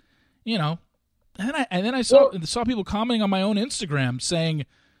just, and then I saw people commenting on my own Instagram saying,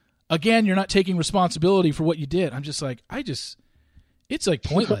 again, you're not taking responsibility for what you did. I'm just like, it's like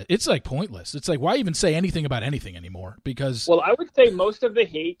pointless. It's like pointless. It's like, why even say anything about anything anymore? Because, well, I would say most of the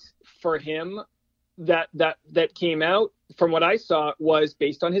hate for him that came out from what I saw was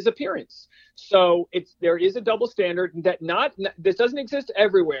based on his appearance. So there is a double standard that this doesn't exist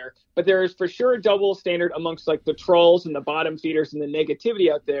everywhere, but there is for sure a double standard amongst like the trolls and the bottom feeders and the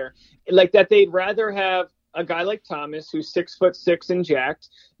negativity out there, like that they'd rather have a guy like Thomas who's 6'6" and jacked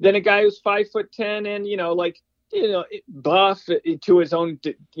than a guy who's 5'10" and buff to his own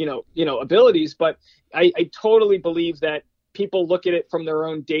abilities. But I totally believe that people look at it from their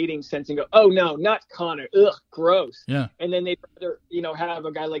own dating sense and go, oh no, not Connor. Ugh, gross. Yeah. And then they'd rather, have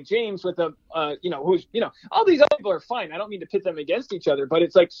a guy like James with who's, all these other people are fine. I don't mean to pit them against each other, but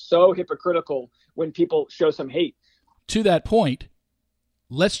it's like so hypocritical when people show some hate. To that point,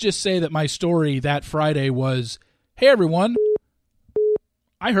 let's just say that my story that Friday was, hey everyone,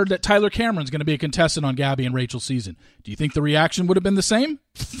 I heard that Tyler Cameron's going to be a contestant on Gabby and Rachel's season. Do you think the reaction would have been the same?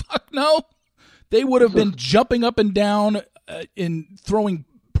 Fuck no. They would have been jumping up and down in throwing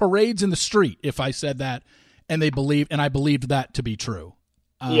parades in the street if I said that, and I believed that to be true.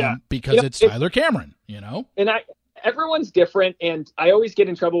 Because it's Tyler Cameron, And everyone's different, and I always get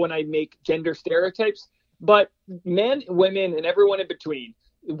in trouble when I make gender stereotypes. But men, women, and everyone in between,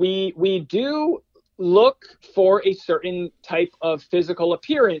 we do look for a certain type of physical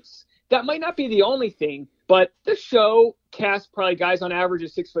appearance. That might not be the only thing, but the show casts probably guys on average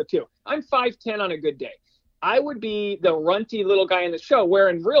is 6'2". I'm 5'10" on a good day. I would be the runty little guy in the show, where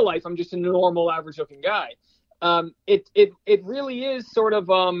in real life I'm just a normal, average-looking guy. It really is sort of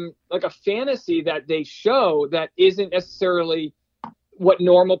like a fantasy that they show that isn't necessarily what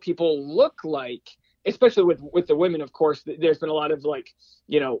normal people look like. Especially with the women, of course. There's been a lot of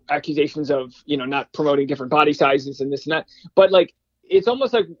accusations of not promoting different body sizes and this and that. But it's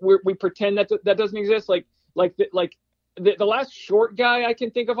almost like we pretend that doesn't exist. The last short guy I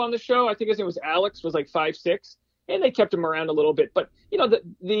can think of on the show, I think his name was Alex, was 5'6", and they kept him around a little bit. But they don't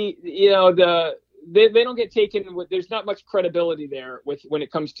get taken with. There's not much credibility there when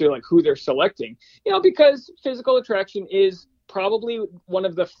it comes to who they're selecting. Because physical attraction is probably one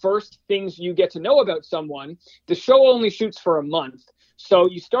of the first things you get to know about someone. The show only shoots for a month, so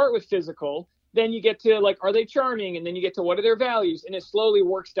you start with physical, then you get to are they charming, and then you get to what are their values, and it slowly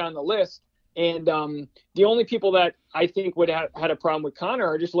works down the list. And the only people that I think would have had a problem with Connor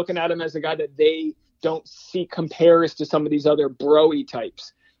are just looking at him as a guy that they don't see compares to some of these other bro-y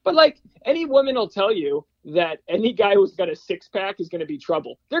types. But any woman will tell you that any guy who's got a six-pack is going to be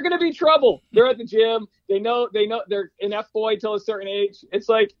trouble. They're going to be trouble. They're at the gym. They know they're an F-boy till a certain age. It's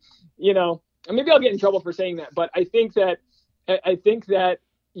maybe I'll get in trouble for saying that, but I think that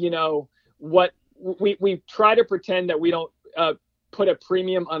what we try to pretend that we don't put a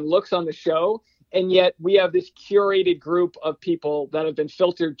premium on looks on the show, and yet we have this curated group of people that have been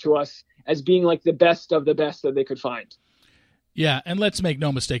filtered to us as being the best of the best that they could find. Yeah, and let's make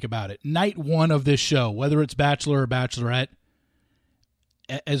no mistake about it. Night one of this show, whether it's Bachelor or Bachelorette,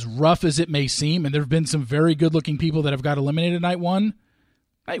 as rough as it may seem, and there have been some very good-looking people that have got eliminated night one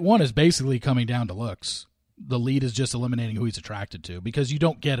is basically coming down to looks. The lead is just eliminating who he's attracted to, because you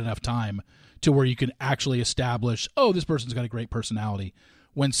don't get enough time to where you can actually establish, oh, this person's got a great personality.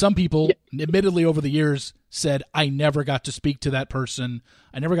 When some people, admittedly over the years, said, I never got to speak to that person.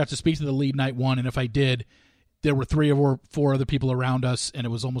 I never got to speak to the lead night one, and if I did, there were 3 or 4 other people around us, and it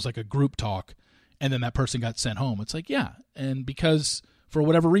was almost like a group talk, and then that person got sent home. It's and because for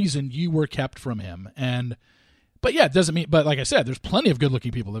whatever reason, you were kept from him. But it doesn't mean, but like I said, there's plenty of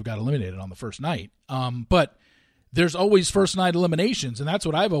good-looking people that got eliminated on the first night. But there's always first night eliminations, and that's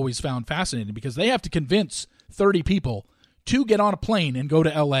what I've always found fascinating, because they have to convince 30 people to get on a plane and go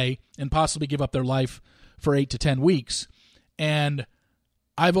to L.A. and possibly give up their life for 8 to 10 weeks. And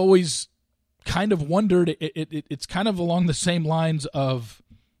I've always kind of wondered, it's kind of along the same lines of,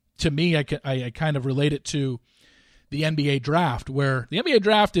 to me, I kind of relate it to the NBA draft, where the NBA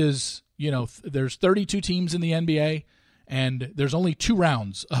draft is, there's 32 teams in the NBA, and there's only 2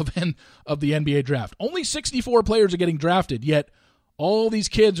 rounds of the NBA draft. Only 64 players are getting drafted, yet all these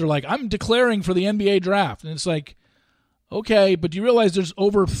kids are I'm declaring for the NBA draft. And it's okay, but do you realize there's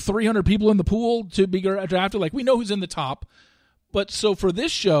over 300 people in the pool to be drafted? We know who's in the top. But so for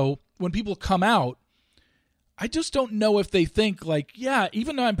this show, when people come out, I just don't know if they think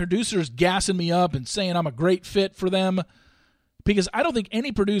even though I'm producers gassing me up and saying I'm a great fit for them, because I don't think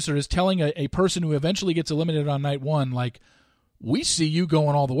any producer is telling a person who eventually gets eliminated on night one, we see you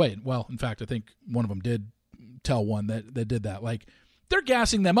going all the way. Well, in fact, I think one of them did tell one that did that. They're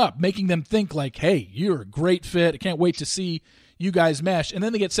gassing them up, making them think hey, you're a great fit. I can't wait to see you guys mesh. And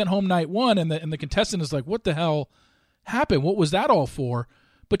then they get sent home night one, and the contestant is what the hell happened? What was that all for?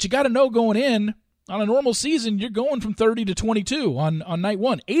 But you got to know going in, on a normal season, you're going from 30 to 22 on night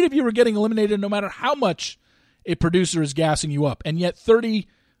one. 8 of you are getting eliminated no matter how much a producer is gassing you up. And yet 30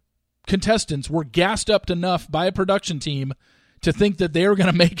 contestants were gassed up enough by a production team to think that they were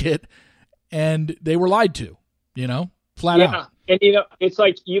going to make it, and they were lied to, flat out. And, it's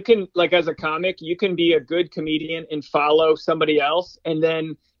you can, as a comic, you can be a good comedian and follow somebody else, and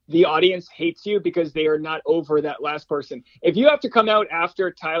then the audience hates you because they are not over that last person. If you have to come out after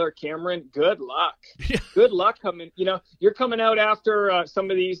Tyler Cameron, good luck. Yeah. Good luck coming. You're coming out after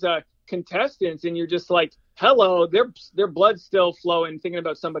some of these contestants, and you're just like, hello, their blood's still flowing, thinking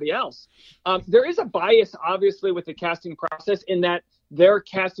about somebody else. There is a bias, obviously, with the casting process in that they're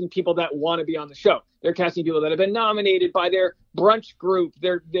casting people that want to be on the show. They're casting people that have been nominated by their brunch group.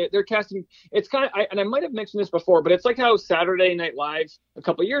 They're casting. It's kind of, and I might have mentioned this before, but it's like how Saturday Night Live a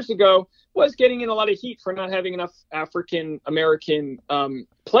couple of years ago was getting in a lot of heat for not having enough African American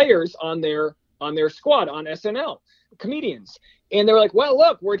players on their squad on SNL, comedians. And they were like, well,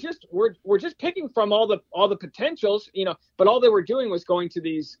 look, we're just picking from all the potentials, but all they were doing was going to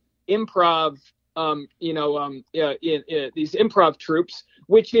these improv these improv troupes,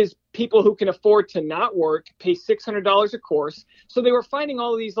 which is people who can afford to not work, pay $600 a course. So they were finding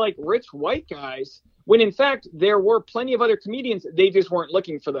all of these like rich white guys when in fact there were plenty of other comedians. They just weren't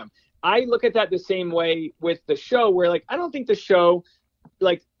looking for them. I look at that the same way with the show, where like, I don't think the show,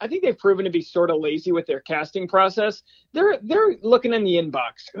 like, I think they've proven to be sort of lazy with their casting process. They're looking in the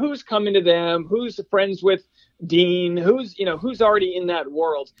inbox. Who's coming to them? Who's friends with Dean? Who's already in that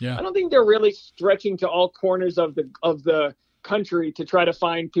world? Yeah. I don't think they're really stretching to all corners of the country to try to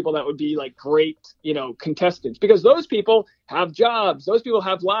find people that would be like great, contestants, because those people have jobs. Those people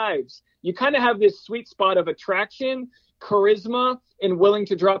have lives. You kind of have this sweet spot of attraction, charisma, and willing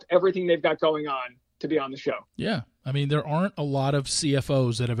to drop everything they've got going on to be on the show. Yeah. I mean, there aren't a lot of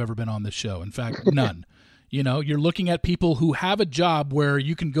CFOs that have ever been on this show. In fact, none. You're looking at people who have a job where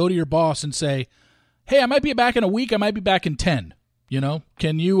you can go to your boss and say, hey, I might be back in a week. I might be back in 10.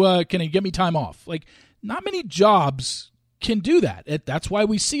 Can you give me time off? Like, not many jobs can do that. That's why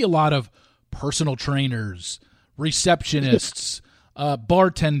we see a lot of personal trainers, receptionists,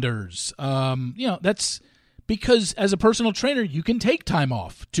 bartenders. That's because as a personal trainer, you can take time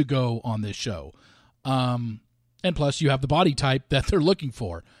off to go on this show. And plus, you have the body type that they're looking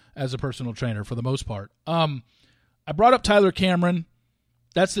for as a personal trainer for the most part. I brought up Tyler Cameron.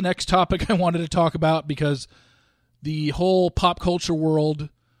 That's the next topic I wanted to talk about because the whole pop culture world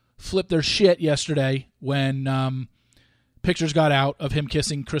flipped their shit yesterday when pictures got out of him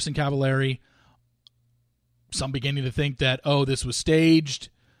kissing Kristin Cavallari. Some beginning to think that, this was staged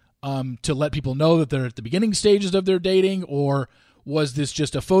to let people know that they're at the beginning stages of their dating, or was this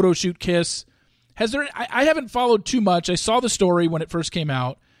just a photo shoot kiss? I haven't followed too much. I saw the story when it first came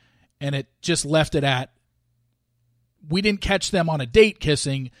out, and it just left it at, we didn't catch them on a date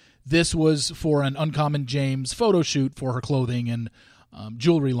kissing. This was for an Uncommon James photo shoot for her clothing and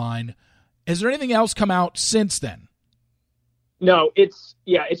jewelry line. Has there anything else come out since then? No, it's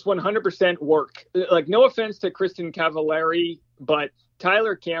 100% work. Like, no offense to Kristin Cavallari, but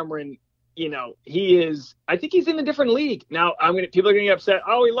Tyler Cameron, he is, I think he's in a different league. Now, people are going to get upset.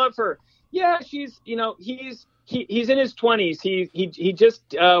 Oh, we love her. Yeah, she's, he's in his 20s. He just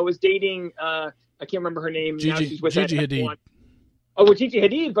was dating, I can't remember her name. Now she's with Gigi Hadid. Oh, with Gigi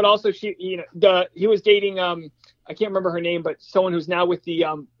Hadid, but also he was dating, I can't remember her name, but someone who's now with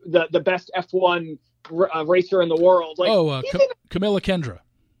the best F1 racer in the world. Like, Camilla Kendra.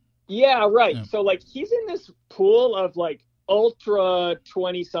 Yeah, right. Yeah. So like, he's in this pool of like ultra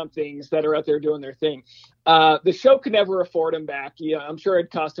 20-somethings that are out there doing their thing. The show could never afford him back. Yeah, I'm sure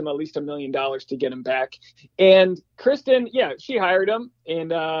it cost him at least $1 million to get him back. And Kristin, she hired him,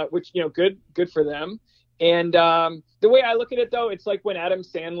 and which, good for them. And the way I look at it, though, it's like when Adam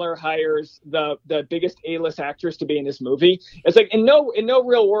Sandler hires the biggest A-list actress to be in this movie. It's like in no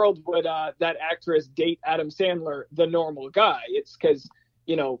real world would that actress date Adam Sandler, the normal guy. It's because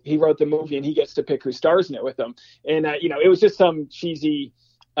he wrote the movie and he gets to pick who stars in it with him. And it was just some cheesy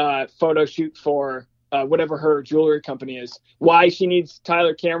photo shoot for whatever her jewelry company is. Why she needs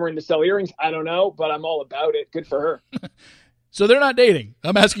Tyler Cameron to sell earrings, I don't know, but I'm all about it. Good for her. So they're not dating.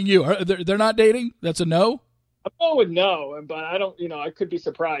 I'm asking you. They're not dating? That's a no? I'm going with no, but I don't, I could be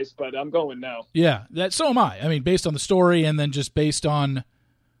surprised, but I'm going with no. Yeah, so am I. I mean, based on the story and then just based on,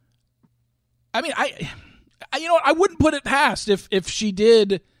 I wouldn't put it past if she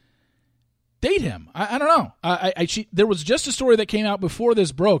did date him. I don't know. There was just a story that came out before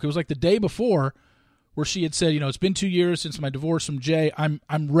this broke. It was like the day before where she had said, it's been 2 years since my divorce from Jay. I'm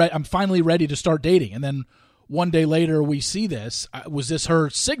finally ready to start dating. And then one day later we see this. Was this her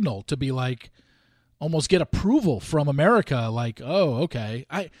signal to be like, almost get approval from America? Like, oh, okay.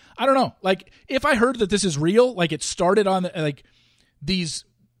 I don't know. Like, if I heard that this is real, like it started on like these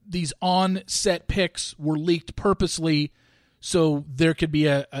on-set pics were leaked purposely so there could be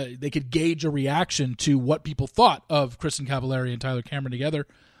they could gauge a reaction to what people thought of Kristin Cavallari and Tyler Cameron together.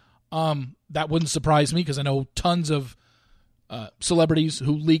 That wouldn't surprise me because I know tons of celebrities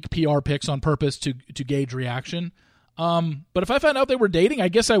who leak PR pics on purpose to gauge reaction. But if I found out they were dating, I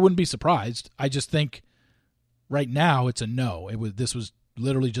guess I wouldn't be surprised. I just think right now it's a no. This was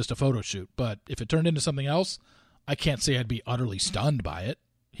literally just a photo shoot. But if it turned into something else, I can't say I'd be utterly stunned by it.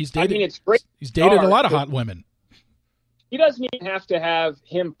 He's dated. It's great. He's dated a lot of hot women. He doesn't even have to have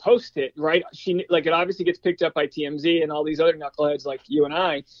him post it, right? It obviously gets picked up by TMZ and all these other knuckleheads like you and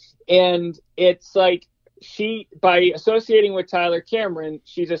I. And it's like by associating with Tyler Cameron,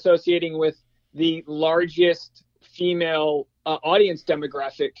 she's associating with the largest female audience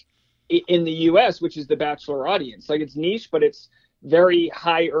demographic in the U.S., which is the Bachelor audience. Like, it's niche, but it's very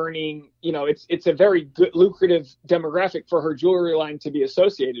high earning. It's a very good, lucrative demographic for her jewelry line to be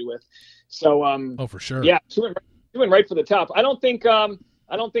associated with. So, for sure. Yeah, she went right for the top. I don't think,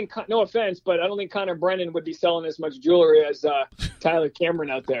 no offense, but I don't think Connor Brennan would be selling as much jewelry as Tyler Cameron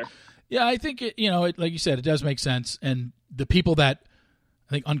out there. Yeah, I think like you said, it does make sense. And the people that,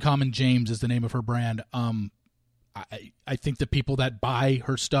 I think Uncommon James is the name of her brand. I think the people that buy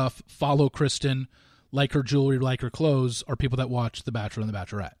her stuff, follow Kristen, like her jewelry, like her clothes, are people that watch The Bachelor and The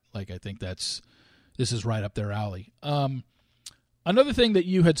Bachelorette. Like, I think this is right up their alley. Another thing that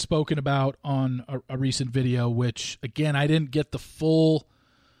you had spoken about on a recent video, which, again, I didn't get the full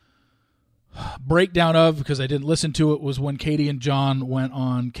breakdown of because I didn't listen to it, was when Katie and John went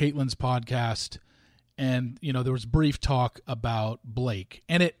on Caitlyn's podcast, and, there was brief talk about Blake.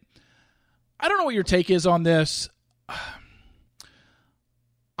 And I don't know what your take is on this.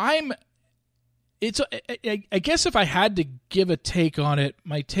 I guess if I had to give a take on it,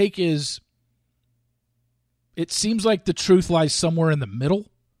 my take is it seems like the truth lies somewhere in the middle.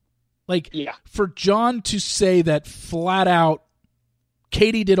 Like, yeah. For John to say that flat out,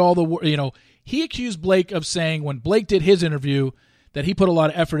 Katie did all the work, he accused Blake of saying when Blake did his interview that he put a lot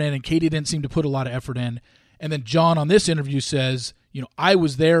of effort in and Katie didn't seem to put a lot of effort in. And then John on this interview says, I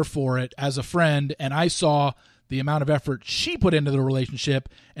was there for it as a friend and I saw the amount of effort she put into the relationship,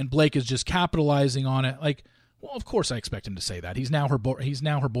 and Blake is just capitalizing on it. Like, well, of course I expect him to say that. He's now her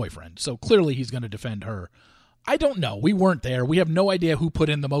boyfriend, so clearly he's going to defend her. I don't know. We weren't there. We have no idea who put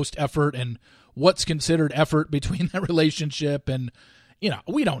in the most effort and what's considered effort between that relationship, and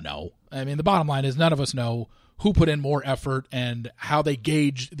we don't know. I mean, the bottom line is none of us know who put in more effort and how they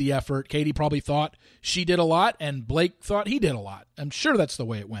gauged the effort. Katie probably thought she did a lot, and Blake thought he did a lot. I'm sure that's the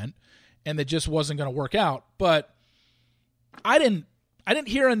way it went. And it just wasn't going to work out. But I didn't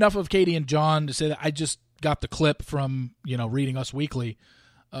hear enough of Katie and John to say that. I just got the clip from, reading Us Weekly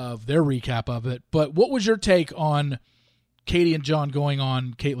of their recap of it. But what was your take on Katie and John going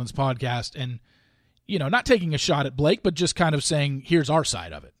on Caitlyn's podcast and, not taking a shot at Blake, but just kind of saying, here's our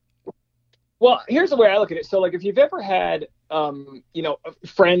side of it? Well, here's the way I look at it. So, like, if you've ever had,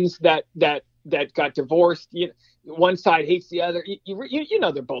 friends that got divorced, one side hates the other.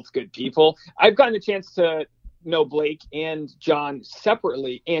 They're both good people. I've gotten a chance to know Blake and John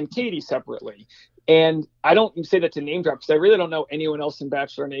separately and Katie separately. And I don't say that to name drop because I really don't know anyone else in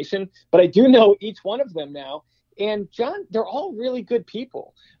Bachelor Nation, but I do know each one of them now. And John, they're all really good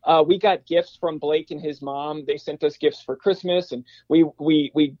people. We got gifts from Blake and his mom. They sent us gifts for Christmas, and we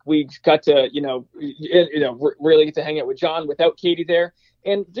got to really get to hang out with John without Katie there.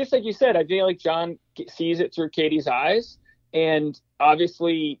 And just like you said, I feel like John sees it through Katie's eyes, and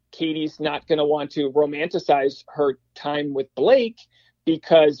obviously Katie's not going to want to romanticize her time with Blake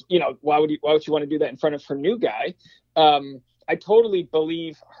because why would she want to do that in front of her new guy? I totally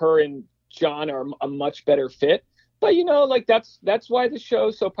believe her and John are a much better fit. But, that's why the show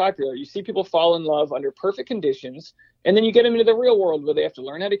is so popular. You see people fall in love under perfect conditions, and then you get them into the real world where they have to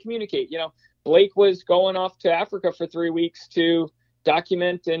learn how to communicate. Blake was going off to Africa for 3 weeks to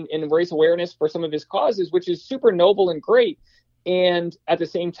document and raise awareness for some of his causes, which is super noble and great. And at the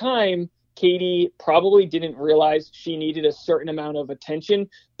same time, Katie probably didn't realize she needed a certain amount of attention.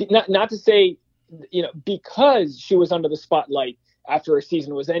 Not to say, because she was under the spotlight after her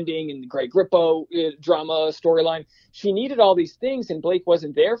season was ending and the Greg Grippo drama storyline, she needed all these things and Blake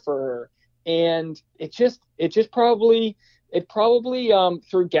wasn't there for her. And it probably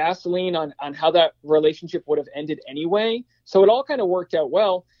threw gasoline on how that relationship would have ended anyway. So it all kind of worked out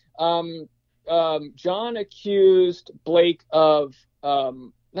well. John accused Blake of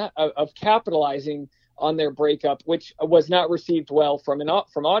capitalizing on their breakup, which was not received well from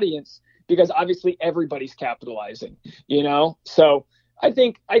audience, because obviously everybody's capitalizing, So I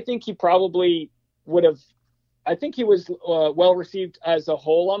think he probably would have. I think he was well received as a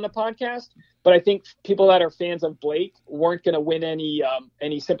whole on the podcast, but I think people that are fans of Blake weren't going to win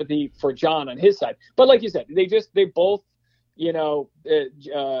any sympathy for John on his side. But like you said, they both,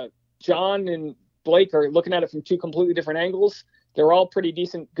 John and Blake are looking at it from two completely different angles. They're all pretty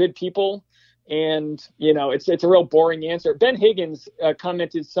decent, good people. And, it's a real boring answer. Ben Higgins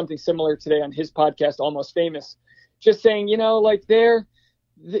commented something similar today on his podcast, Almost Famous, just saying,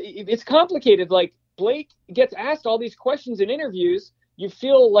 it's complicated. Like, Blake gets asked all these questions in interviews. You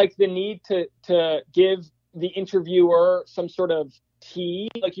feel like the need to give the interviewer some sort of tea.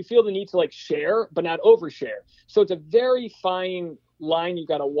 Like, you feel the need to share, but not overshare. So it's a very fine line you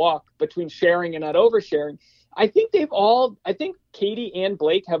got to walk between sharing and not oversharing. I think Katie and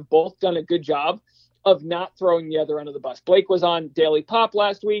Blake have both done a good job of not throwing the other under the bus. Blake was on Daily Pop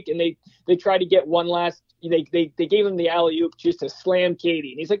last week, and they tried to get one last. They gave him the alley-oop just to slam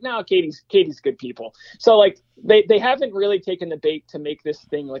Katie, and he's like, "No, Katie's good people." So they haven't really taken the bait to make this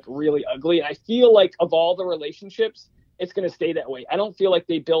thing really ugly. And I feel like of all the relationships, it's going to stay that way. I don't feel like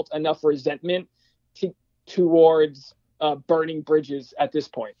they built enough resentment towards burning bridges at this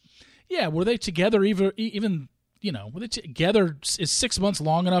point. Yeah, were they together even were they together? Is 6 months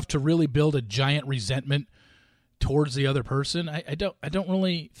long enough to really build a giant resentment towards the other person? I don't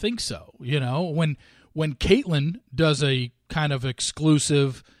really think so. When Caitlyn does a kind of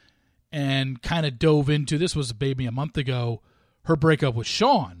exclusive and kind of dove into, this was maybe a month ago, her breakup with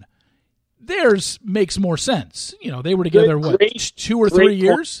Sean, theirs makes more sense. They were together, 2 or 3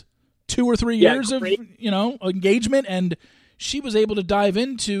 years? 2 or 3 years of, engagement, and she was able to dive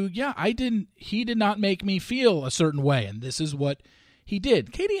into, he did not make me feel a certain way, and this is what he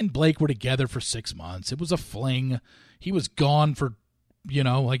did. Katie and Blake were together for 6 months. It was a fling. He was gone for,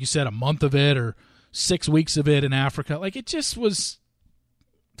 like you said, a month of it or 6 weeks of it in Africa. It just was,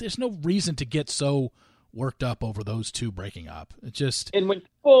 there's no reason to get so worked up over those two breaking up. It just. And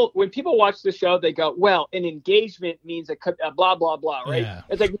when people watch the show, they go, well, an engagement means a blah, blah, blah, right? Yeah.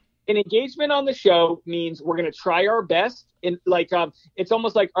 It's like, an engagement on the show means we're going to try our best. And it's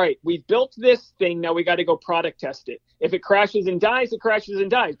almost like, all right, we've built this thing. Now we got to go product test it. If it crashes and dies, it crashes and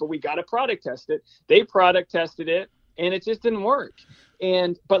dies, but we got to product test it. They product tested it and it just didn't work.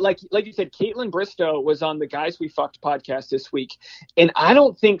 But like you said, Caitlyn Bristow was on the Guys We Fucked podcast this week. And I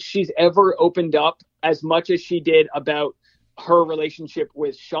don't think she's ever opened up as much as she did about her relationship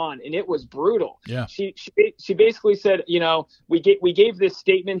with Sean, and it was brutal. Yeah. She basically said, we gave this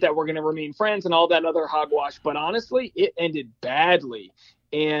statement that we're going to remain friends and all that other hogwash, but honestly, it ended badly.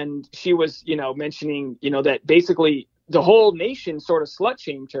 And she was, mentioning, that basically the whole nation sort of slut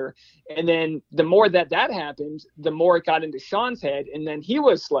shamed her. And then the more that happened, the more it got into Sean's head, and then he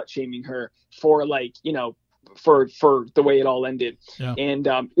was slut shaming her for for the way it all ended. Yeah. And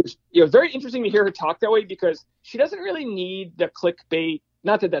it was very interesting to hear her talk that way, because she doesn't really need the clickbait.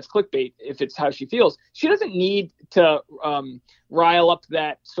 Not that that's clickbait if it's how she feels. She doesn't need to rile up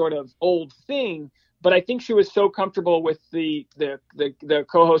that sort of old thing. But I think she was so comfortable with the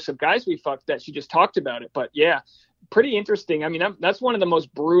co-hosts of Guys We Fucked that she just talked about it. But yeah, pretty interesting. I mean, that's one of the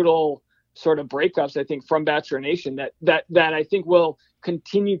most brutal sort of breakups, I think, from Bachelor Nation that I think will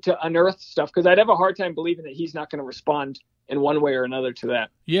continue to unearth stuff, because I'd have a hard time believing that he's not going to respond in one way or another to that.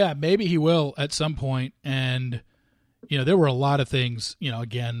 Yeah, maybe he will at some point. And, there were a lot of things,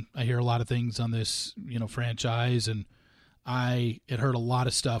 again, I hear a lot of things on this, franchise, and I had heard a lot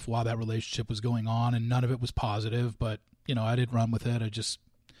of stuff while that relationship was going on, and none of it was positive, but, I didn't run with it. I just,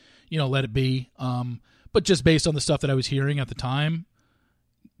 let it be. But just based on the stuff that I was hearing at the time,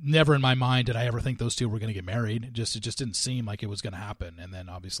 never in my mind did I ever think those two were going to get married. It just didn't seem like it was going to happen. And then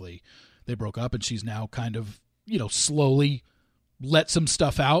obviously they broke up, and she's now kind of, slowly let some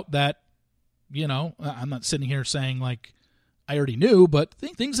stuff out that, I'm not sitting here saying I already knew, but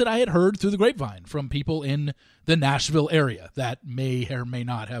things that I had heard through the grapevine from people in the Nashville area that may or may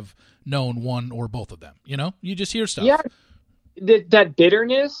not have known one or both of them. You just hear stuff. Yeah. That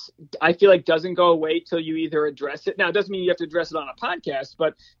bitterness, I feel like, doesn't go away till you either address it. Now, it doesn't mean you have to address it on a podcast,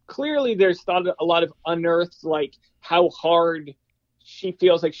 but clearly there's a lot of unearthed, how hard she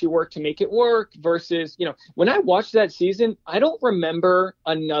feels like she worked to make it work versus, when I watched that season, I don't remember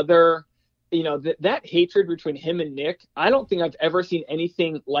another, that hatred between him and Nick. I don't think I've ever seen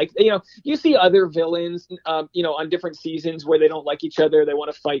anything like, you see other villains, on different seasons where they don't like each other, they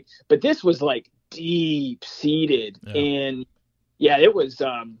want to fight, but this was deep seated. Yeah. And yeah, it was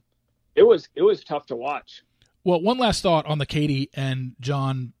tough to watch. Well, one last thought on the Katie and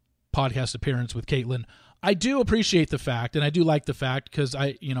John podcast appearance with Caitlyn. I do appreciate the fact, and I do like the fact, because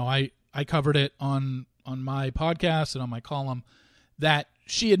I covered it on my podcast and on my column, that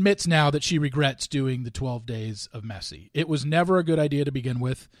she admits now that she regrets doing the 12 days of messy. It was never a good idea to begin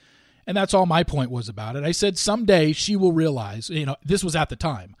with, and that's all my point was about it. I said someday she will realize, this was at the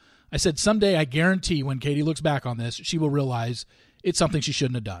time. I said someday, I guarantee when Katie looks back on this, she will realize it's something she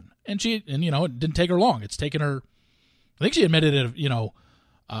shouldn't have done. And it didn't take her long. It's taken her, I think she admitted it,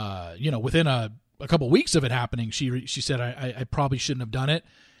 within a couple weeks of it happening, she said, I probably shouldn't have done it.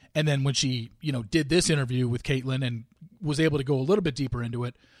 And then when she, did this interview with Caitlyn and was able to go a little bit deeper into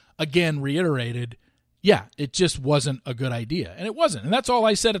it, again, reiterated, yeah, it just wasn't a good idea. And it wasn't. And that's all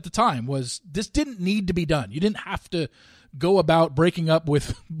I said at the time was this didn't need to be done. You didn't have to go about breaking up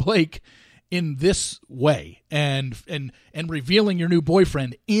with Blake in this way and revealing your new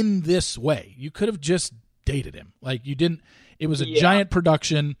boyfriend in this way. You could have just dated him. Like you didn't, it was a giant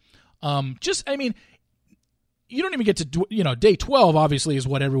production. You don't even get to, day 12 obviously is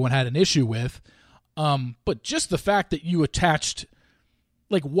what everyone had an issue with. But just the fact that you attached,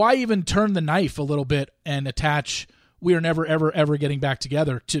 like, why even turn the knife a little bit and attach we are never, ever, ever getting back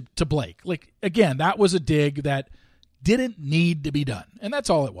together to Blake? Like, again, that was a dig that didn't need to be done. And that's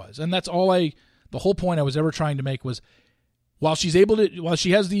all it was. And that's all the whole point I was ever trying to make was while she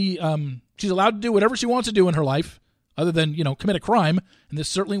has she's allowed to do whatever she wants to do in her life other than, commit a crime. And this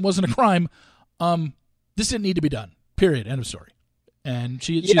certainly wasn't a crime. This didn't need to be done, period. End of story. And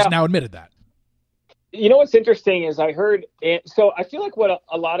she's now admitted that. You know what's interesting is I heard so I feel like what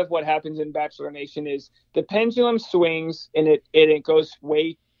a lot of what happens in Bachelor Nation is the pendulum swings and it goes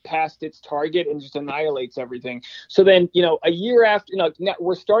way past its target and just annihilates everything. So then, a year after, now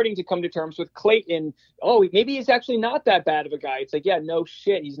we're starting to come to terms with Clayton. Oh, maybe he's actually not that bad of a guy. It's like, yeah, no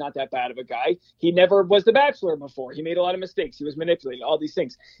shit, he's not that bad of a guy. He never was the Bachelor before. He made a lot of mistakes. He was manipulating, all these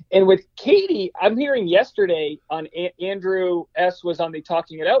things. And with Katie, I'm hearing yesterday on Andrew S. was on the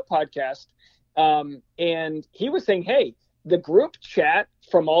Talking It Out podcast. And he was saying, hey, the group chat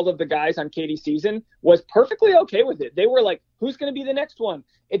from all of the guys on Katie's season was perfectly okay with it. They were like, who's going to be the next one?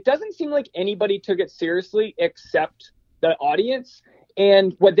 It doesn't seem like anybody took it seriously except the audience.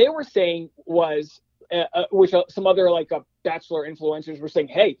 And what they were saying was, which some other Bachelor influencers were saying,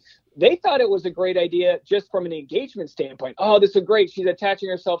 hey, they thought it was a great idea just from an engagement standpoint. Oh, this is great. She's attaching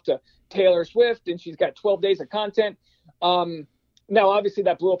herself to Taylor Swift and she's got 12 days of content. Now, obviously,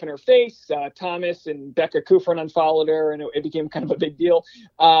 that blew up in her face. Thomas and Becca Kufrin unfollowed her, and it became kind of a big deal.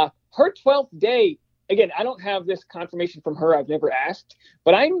 Her 12th day, again, I don't have this confirmation from her. I've never asked,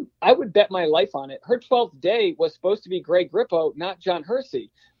 but I would bet my life on it. Her 12th day was supposed to be Greg Grippo, not John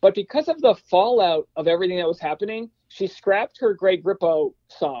Hersey. But because of the fallout of everything that was happening, she scrapped her Greg Grippo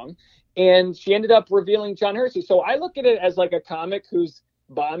song, and she ended up revealing John Hersey. So I look at it as like a comic who's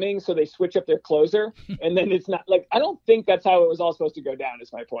bombing, so they switch up their closer, and then it's not like I don't think that's how it was all supposed to go down.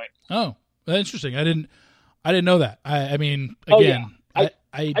 Is my point. Oh, interesting. I didn't know that. I mean, again, I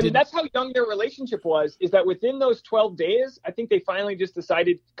mean that's how young their relationship was. Is that within those 12 days, I think they finally just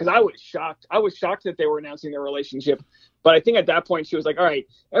decided. Because I was shocked. I was shocked that they were announcing their relationship. But I think at that point she was like, all right,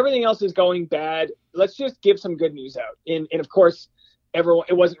 everything else is going bad. Let's just give some good news out. And of course, it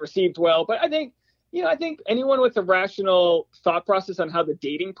wasn't received well. But I think anyone with a rational thought process on how the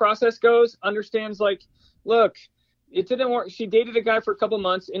dating process goes understands, like, look, it didn't work. She dated a guy for a couple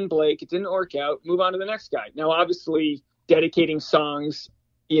months in Blake. It didn't work out. Move on to the next guy. Now, obviously, dedicating songs,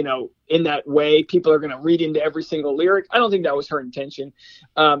 in that way, people are going to read into every single lyric. I don't think that was her intention.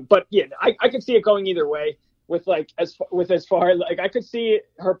 But yeah, I could see it going either way with as far I could see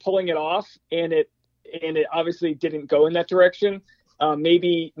her pulling it off, and it obviously didn't go in that direction.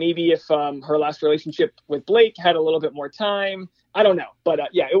 Maybe if her last relationship with Blake had a little bit more time, I don't know. But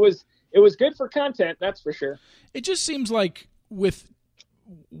yeah, it was good for content, that's for sure. It just seems like with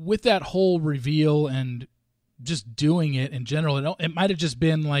that whole reveal and just doing it in general, it might have just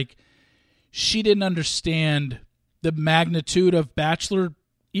been like she didn't understand the magnitude of Bachelor,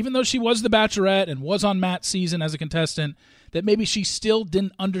 even though she was the Bachelorette and was on Matt's season as a contestant, that maybe she still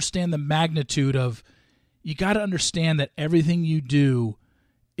didn't understand the magnitude of. You got to understand that everything you do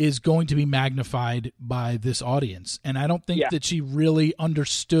is going to be magnified by this audience. And I don't think that she really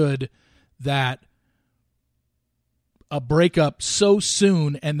understood that a breakup so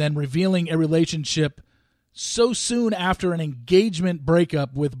soon and then revealing a relationship so soon after an engagement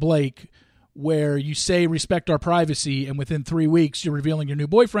breakup with Blake, where you say respect our privacy and within 3 weeks you're revealing your new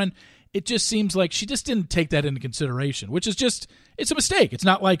boyfriend. It just seems like she just didn't take that into consideration, which is it's a mistake. It's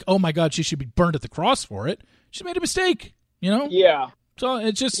not like, oh my God, she should be burned at the cross for it. She made a mistake, Yeah. So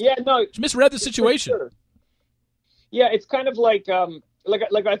it's just, she misread the situation. Sure. Yeah. It's kind of like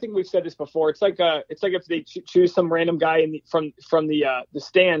I think we've said this before. It's like if they choose some random guy from the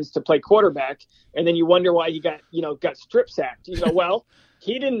stands to play quarterback, and then you wonder why he got strip sacked. You go, well,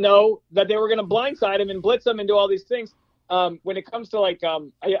 he didn't know that they were going to blindside him and blitz him and do all these things. When it comes to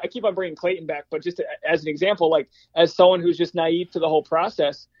I keep on bringing Clayton back, but just as an example, as someone who's just naive to the whole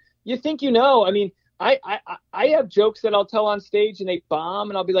process, you think, I mean, I have jokes that I'll tell on stage and they bomb,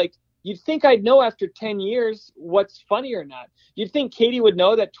 and I'll be like, you'd think I'd know after 10 years what's funny or not. You'd think Katie would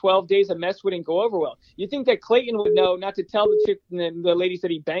know that 12 Days of Mess wouldn't go over well. You'd think that Clayton would know not to tell the chick and the ladies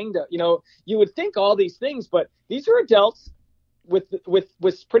that he banged up. You know, you would think all these things, but these are adults with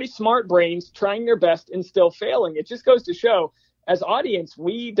pretty smart brains trying their best and still failing. It just goes to show, as audience,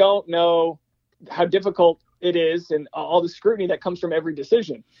 we don't know how difficult it is and all the scrutiny that comes from every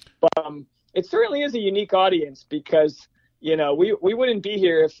decision. But it certainly is a unique audience because, you know, we wouldn't be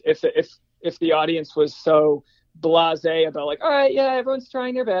here if the audience was so blasé about like, all right, yeah, everyone's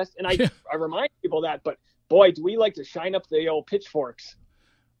trying their best. And I remind people that, but boy, do we like to shine up the old pitchforks.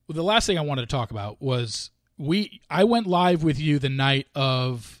 Well, the last thing I wanted to talk about was I went live with you the night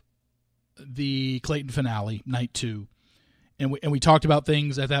of the Clayton finale, night 2. And we talked about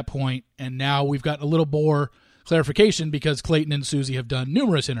things at that point, and now we've got a little more clarification because Clayton and Susie have done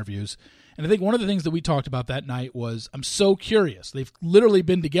numerous interviews. And I think one of the things that we talked about that night was, I'm so curious. They've literally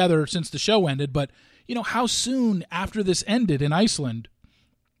been together since the show ended, but you know, how soon after this ended in Iceland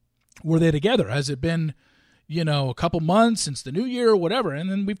were they together? Has it been, you know, a couple months since the new year or whatever?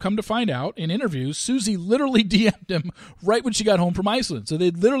 And then we've come to find out in interviews, Susie literally DM'd him right when she got home from Iceland. So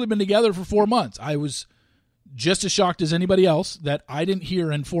they'd literally been together for 4 months. I was just as shocked as anybody else that I didn't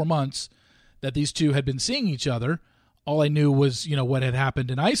hear in 4 months that these two had been seeing each other. All I knew was, you know, what had happened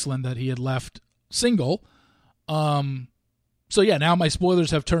in Iceland, that he had left single. So yeah, now my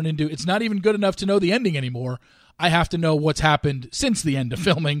spoilers have turned into, it's not even good enough to know the ending anymore. I have to know what's happened since the end of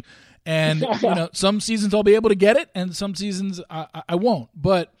filming. And, you know, some seasons I'll be able to get it, and some seasons I won't.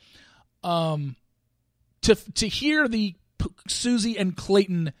 But to hear the Susie and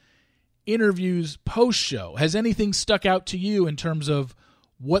Clayton interviews post-show, has anything stuck out to you in terms of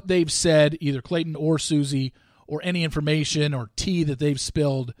what they've said, either Clayton or Susie, or any information or tea that they've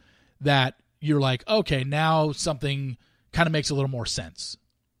spilled that you're like, okay, now something kind of makes a little more sense?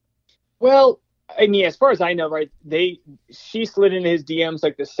 Well, I mean, as far as I know, right, she slid into his DMs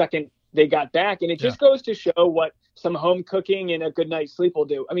like the second they got back, and it just goes to show what some home cooking and a good night's sleep will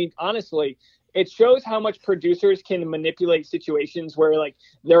do. I mean, honestly, it shows how much producers can manipulate situations where, like,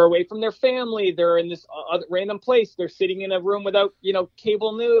 they're away from their family, they're in this other random place, they're sitting in a room without, you know,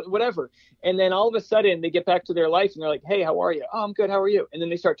 cable news, whatever. And then all of a sudden they get back to their life and they're like, hey, how are you? Oh, I'm good. How are you? And then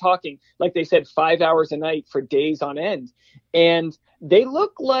they start talking, like they said, 5 hours a night for days on end. And they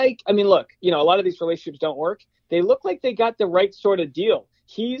look like, I mean, look, you know, a lot of these relationships don't work. They look like they got the right sort of deal.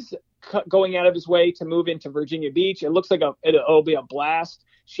 He's going out of his way to move into Virginia Beach. It looks like it'll be a blast.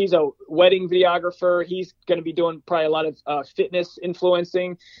 She's a wedding videographer. He's going to be doing probably a lot of fitness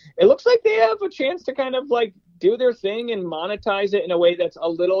influencing. It looks like they have a chance to kind of like do their thing and monetize it in a way that's a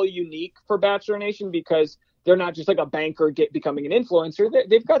little unique for Bachelor Nation, because they're not just like a banker becoming an influencer.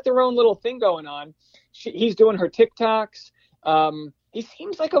 They've got their own little thing going on. He's doing her TikToks. He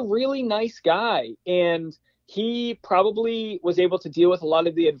seems like a really nice guy, and he probably was able to deal with a lot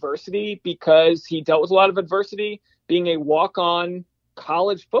of the adversity because he dealt with a lot of adversity being a walk-on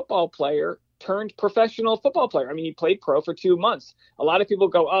college football player turned professional football player. I mean, he played pro for 2 months. A lot of people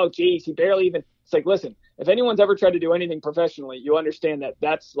go, oh, geez, he barely even. It's like, listen, if anyone's ever tried to do anything professionally, you understand that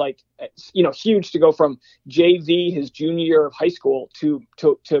that's like, you know, huge to go from JV, his junior year of high school, to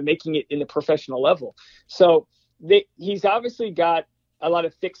making it in the professional level. So he's obviously got a lot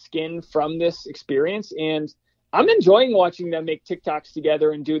of thick skin from this experience, and I'm enjoying watching them make TikToks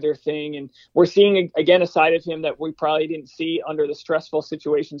together and do their thing. And we're seeing, again, a side of him that we probably didn't see under the stressful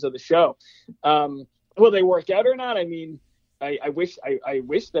situations of the show. Will they work out or not? I mean, I wish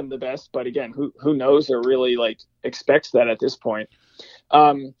them the best, but again, who knows or really like expects that at this point.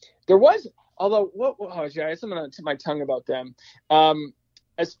 There was, although, I'm going to tip my tongue about them.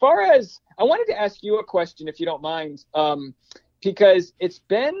 As far as, I wanted to ask you a question, if you don't mind, because it's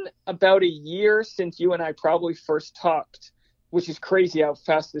been about a year since you and I probably first talked, which is crazy how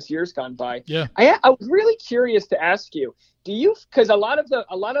fast this year's gone by. Yeah. I was really curious to ask you, because a lot of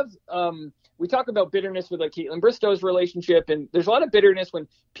we talk about bitterness with like Caitlin Bristow's relationship, and there's a lot of bitterness when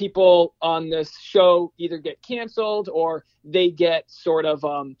people on this show either get canceled or they get sort of,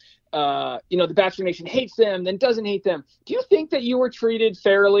 you know, the Bachelor Nation hates them, then doesn't hate them. Do you think that you were treated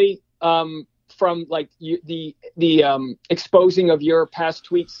fairly, from like the exposing of your past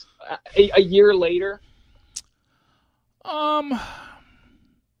tweets a year later? I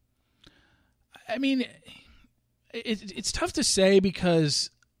mean, it's tough to say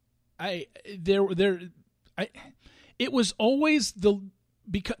because it was always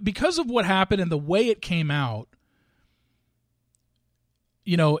because of what happened and the way it came out.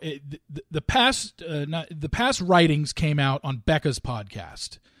 You know, the past writings came out on Becca's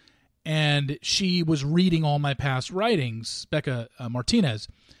podcast. and she was reading all my past writings, Becca Martinez,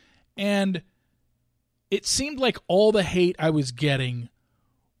 and it seemed like all the hate I was getting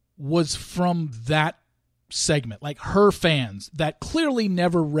was from that segment, like her fans that clearly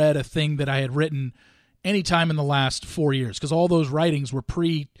never read a thing that I had written any time in the last 4 years, because all those writings were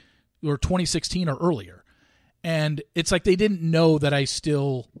 2016 or earlier. And it's like they didn't know that I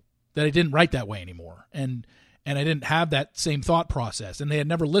didn't write that way anymore. And I didn't have that same thought process. And they had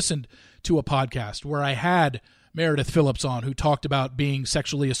never listened to a podcast where I had Meredith Phillips on, who talked about being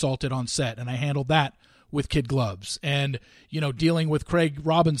sexually assaulted on set, and I handled that with kid gloves. And, dealing with Craig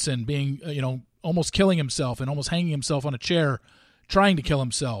Robinson being, almost killing himself and almost hanging himself on a chair, trying to kill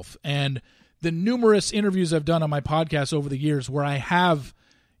himself. And the numerous interviews I've done on my podcast over the years where I have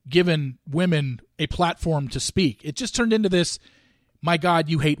given women a platform to speak. It just turned into this, my God,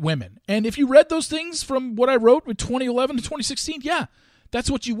 you hate women. And if you read those things from what I wrote with 2011 to 2016, yeah, that's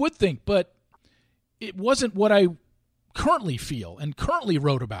what you would think. But it wasn't what I currently feel and currently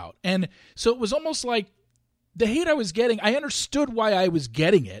wrote about. And so it was almost like the hate I was getting, I understood why I was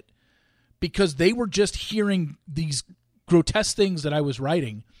getting it, because they were just hearing these grotesque things that I was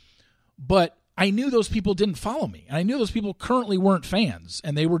writing. But I knew those people didn't follow me. And I knew those people currently weren't fans,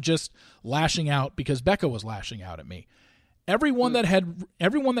 and they were just lashing out because Becca was lashing out at me. Everyone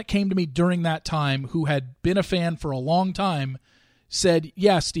that came to me during that time who had been a fan for a long time said,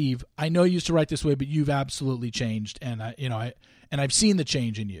 "Yeah, Steve, I know you used to write this way, but you've absolutely changed, and I've seen the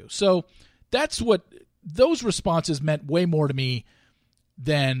change in you." So that's what those responses meant way more to me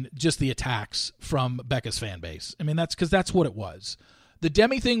than just the attacks from Becca's fan base. I mean, that's because that's what it was. The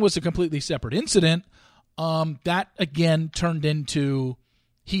Demi thing was a completely separate incident. That again turned into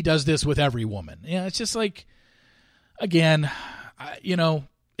he does this with every woman. Yeah, it's just like, again,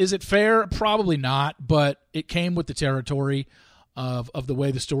 is it fair? Probably not, but it came with the territory of the way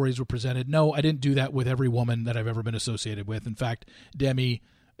the stories were presented. No, I didn't do that with every woman that I've ever been associated with. In fact, Demi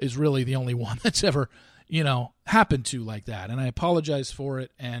is really the only one that's ever, happened to like that. And I apologize for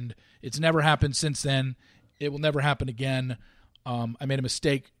it, and it's never happened since then. It will never happen again. I made a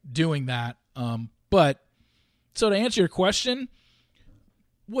mistake doing that. But so to answer your question,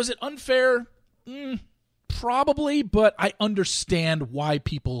 was it unfair? Probably, but I understand why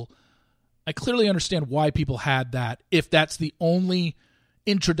I clearly understand why people had that, if that's the only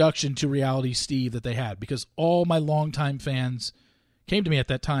introduction to Reality Steve that they had, because all my longtime fans came to me at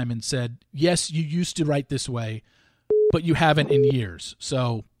that time and said, yes, you used to write this way, but you haven't in years.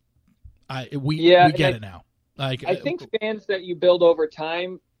 So we get it now. I think fans that you build over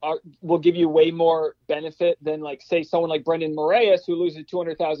time will give you way more benefit than, like, say, someone like Brendan Moraes, who loses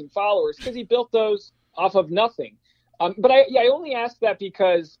 200,000 followers because he built those off of nothing. But I only ask that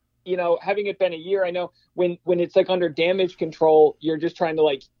because, having it been a year, I know when it's like under damage control, you're just trying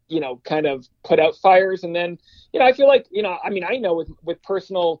to kind of put out fires. And then, I feel like, I know with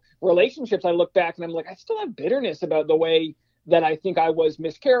personal relationships, I look back and I'm like, I still have bitterness about the way that I think I was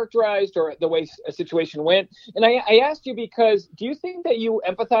mischaracterized or the way a situation went. And I asked you because, do you think that you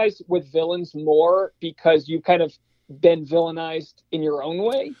empathize with villains more because you've kind of been villainized in your own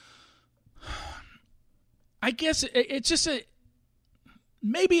way? I guess it's just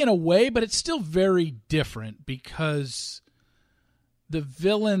maybe in a way, but it's still very different because the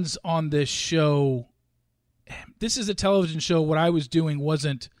villains on this show, this is a television show. What I was doing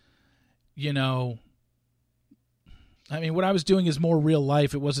wasn't, what I was doing is more real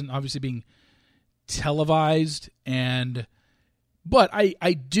life. It wasn't obviously being televised. But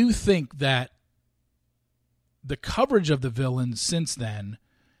I do think that the coverage of the villains since then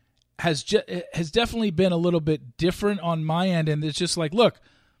has definitely been a little bit different on my end. And it's just like, look,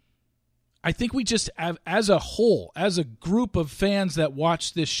 I think we just have, as a whole, as a group of fans that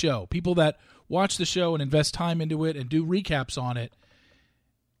watch this show, people that watch the show and invest time into it and do recaps on it,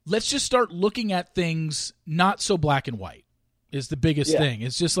 let's just start looking at things not so black and white is the biggest thing.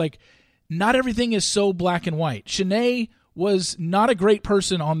 It's just like, not everything is so black and white. Shanae was not a great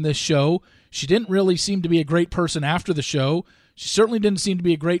person on this show. She didn't really seem to be a great person after the show. She certainly didn't seem to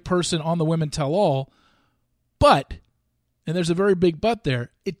be a great person on the Women Tell All. But, and there's a very big but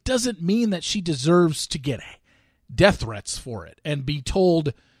there, it doesn't mean that she deserves to get death threats for it and be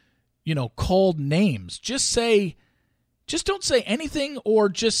told, called names. Just don't say anything, or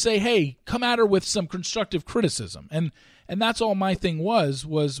just say, hey, come at her with some constructive criticism. And that's all my thing was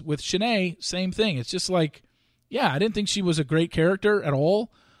with Shanae, same thing. It's just like, I didn't think she was a great character at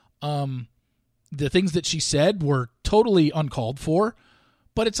all. The things that she said were totally uncalled for.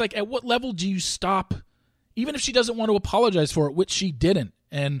 But it's like, at what level do you stop? Even if she doesn't want to apologize for it, which she didn't.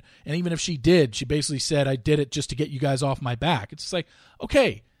 And even if she did, she basically said, I did it just to get you guys off my back. It's like,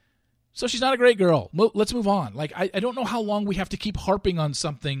 okay, So she's not a great girl. Let's move on. Like, I don't know how long we have to keep harping on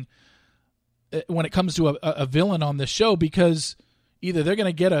something when it comes to a villain on this show, because either they're going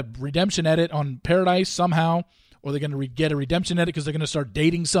to get a redemption edit on Paradise somehow, or they're going to get a redemption edit because they're going to start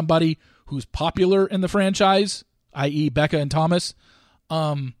dating somebody who's popular in the franchise, i.e. Becca and Thomas.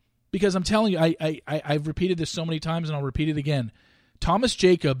 Because I'm telling you, I've repeated this so many times, and I'll repeat it again. Thomas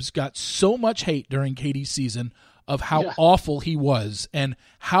Jacobs got so much hate during Katie's season of how awful he was and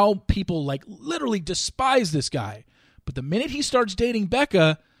how people like literally despise this guy. But the minute he starts dating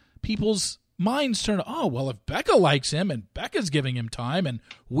Becca, people's minds turn, oh, well, if Becca likes him and Becca's giving him time and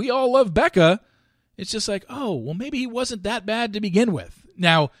we all love Becca, it's just like, oh, well, maybe he wasn't that bad to begin with.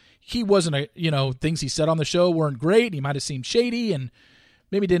 Now, he wasn't, things he said on the show weren't great. He might have seemed shady and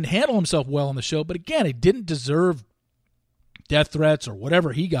maybe didn't handle himself well on the show. But again, he didn't deserve death threats or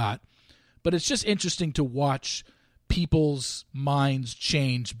whatever he got. But it's just interesting to watch people's minds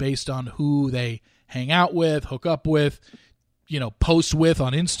change based on who they hang out with, hook up with, post with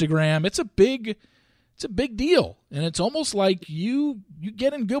on Instagram. It's a big deal, and it's almost like you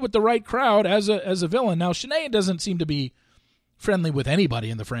get in good with the right crowd as a villain. Now, Shanae doesn't seem to be friendly with anybody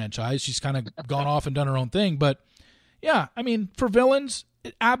in the franchise. She's kind of gone off and done her own thing. But yeah, I mean, for villains,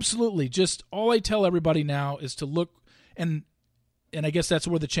 absolutely. Just all I tell everybody now is to look, and I guess that's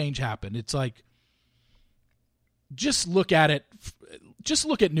where the change happened. It's like, just look at it. Just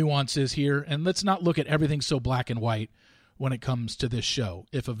look at nuances here, and let's not look at everything so black and white when it comes to this show.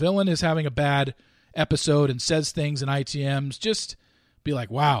 If a villain is having a bad episode and says things in ITMs, just be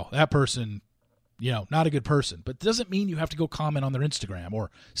like, wow, that person, not a good person. But it doesn't mean you have to go comment on their Instagram or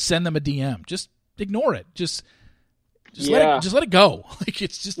send them a DM. Just ignore it. Just let it go. Like,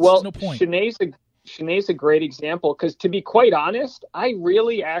 it's just, there's no point. Shanae's a great example, because to be quite honest, I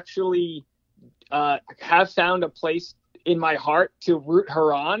really actually have found a place in my heart to root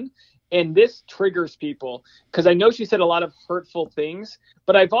her on. And this triggers people, because I know she said a lot of hurtful things,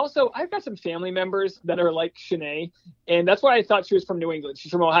 but I've got some family members that are like Shanae, and that's why I thought she was from New England.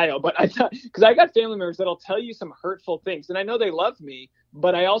 She's from Ohio, but because I got family members that'll tell you some hurtful things, and I know they love me,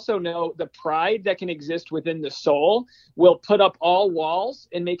 but I also know the pride that can exist within the soul will put up all walls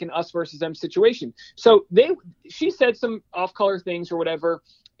and make an us versus them situation. So she said some off-color things or whatever,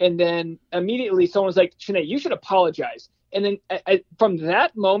 and then immediately someone was like, Shanae, you should apologize. And then from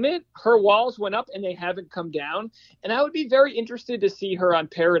that moment, her walls went up and they haven't come down. And I would be very interested to see her on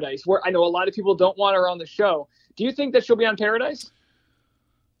Paradise, where I know a lot of people don't want her on the show. Do you think that she'll be on Paradise?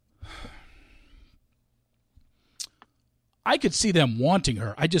 I could see them wanting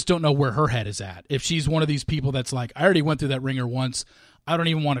her. I just don't know where her head is at. If she's one of these people that's like, I already went through that ringer once. I don't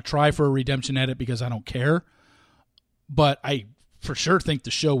even want to try for a redemption edit because I don't care. But I for sure think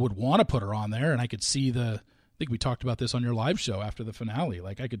the show would want to put her on there. And I could see I think we talked about this on your live show after the finale.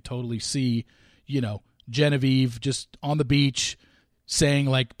 Like, I could totally see, Genevieve just on the beach saying,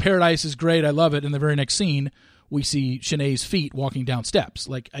 like, Paradise is great, I love it. In the very next scene, we see Shanae's feet walking down steps.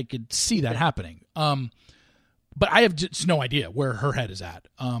 Like, I could see that happening. But I have just no idea where her head is at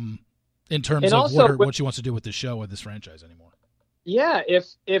in terms of what she wants to do with this show or this franchise anymore. Yeah, if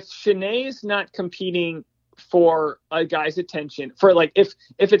Shanae's not competing for a guy's attention, for like if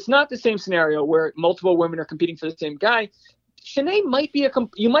it's not the same scenario where multiple women are competing for the same guy, Shanae might be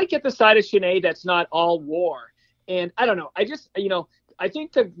you might get the side of Shanae that's not all war. And I don't know. I just I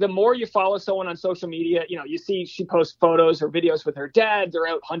think the more you follow someone on social media, you see she posts photos or videos with her dad. They're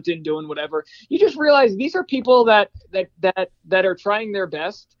out hunting, doing whatever. You just realize these are people that are trying their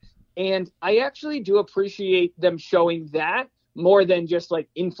best, and I actually do appreciate them showing that more than just like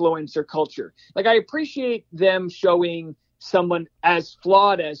influencer culture. Like, I appreciate them showing someone as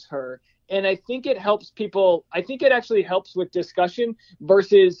flawed as her. And I think it helps people. I think it actually helps with discussion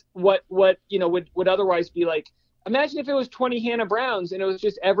versus what would otherwise be like. Imagine if it was 20 Hannah Browns and it was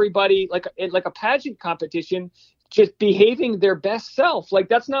just everybody like a pageant competition, just behaving their best self. Like,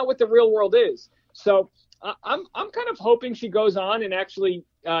 that's not what the real world is. So I'm kind of hoping she goes on and actually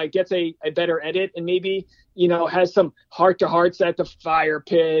gets a better edit, and maybe, has some heart-to-hearts at the fire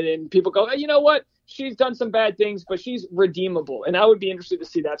pit, and people go, you know what? She's done some bad things, but she's redeemable. And I would be interested to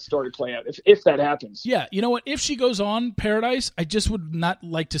see that story play out if that happens. Yeah, you know what? If she goes on Paradise, I just would not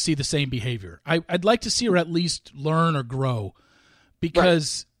like to see the same behavior. I'd like to see her at least learn or grow,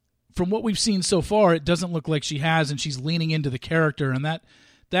 because from what we've seen so far, it doesn't look like she has, and she's leaning into the character, and that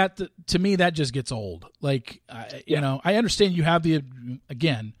to me, that just gets old. Like, I understand you have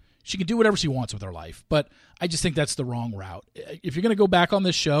again, she can do whatever she wants with her life, but I just think that's the wrong route. If you're going to go back on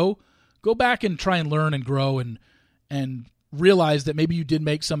this show, go back and try and learn and grow and realize that maybe you did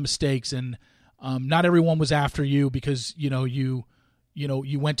make some mistakes, and not everyone was after you because, you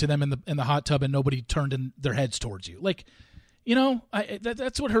you went to them in the hot tub and nobody turned in their heads towards you. Like,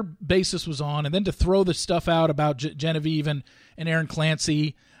 that's what her basis was on. And then to throw the stuff out about Genevieve and Aaron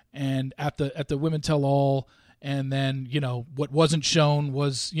Clancy and at the Women Tell All, and then, what wasn't shown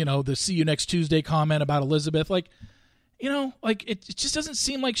was, the see you next Tuesday comment about Elizabeth. Like, it just doesn't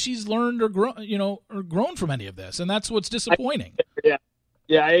seem like she's learned or grown from any of this. And that's what's disappointing.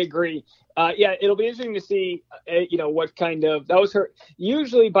 Yeah, I agree. It'll be interesting to see, what kind of, that was her,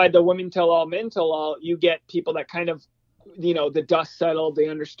 usually by the Women Tell All, Men Tell All, you get people that kind of, the dust settled, they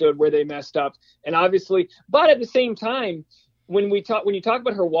understood where they messed up. And obviously, but at the same time, when you talk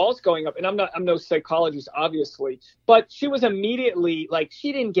about her walls going up, and I'm no psychologist, obviously, but she was immediately like,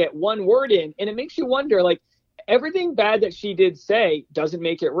 she didn't get one word in. And it makes you wonder, like, everything bad that she did say doesn't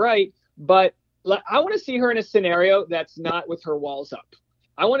make it right. But I want to see her in a scenario that's not with her walls up.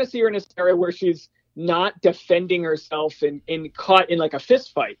 I want to see her in a scenario where she's not defending herself and caught in like a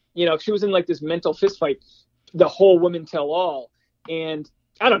fist fight. She was in like this mental fist fight, the whole Women Tell All. And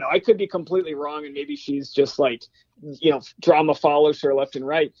I don't know, I could be completely wrong. And maybe she's just like, drama follows her left and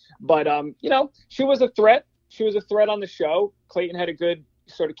right. But, she was a threat. She was a threat on the show. Clayton had a good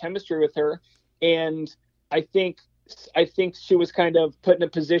sort of chemistry with her. And I think she was kind of put in a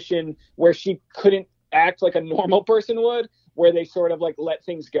position where she couldn't act like a normal person would, where they sort of like let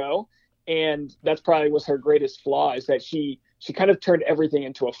things go. And that's probably was her greatest flaw, is that she kind of turned everything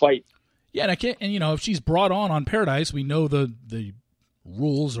into a fight. Yeah. And if she's brought on Paradise, we know the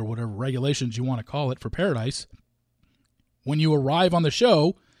rules or whatever regulations you want to call it for Paradise. When you arrive on the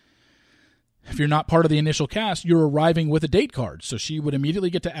show, if you're not part of the initial cast, you're arriving with a date card. So she would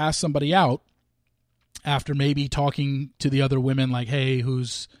immediately get to ask somebody out after maybe talking to the other women like, hey,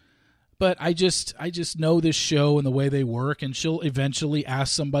 but I just know this show and the way they work, and she'll eventually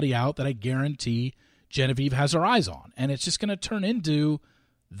ask somebody out that I guarantee Genevieve has her eyes on. And it's just going to turn into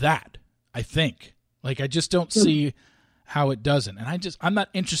that, I think. Like, I just don't see how it doesn't. And I'm not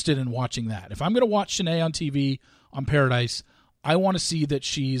interested in watching that. If I'm going to watch Shanae on TV on Paradise, I want to see that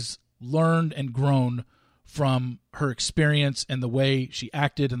she's learned and grown from her experience and the way she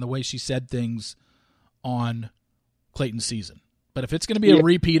acted and the way she said things on Clayton's season. But if it's going to be a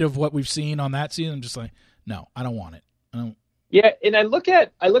repeat of what we've seen on that season, I'm just like, no, I don't want it. Yeah, and I look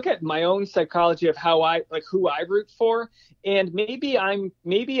at my own psychology of who I root for, and maybe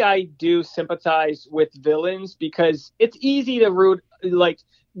I do sympathize with villains, because it's easy to root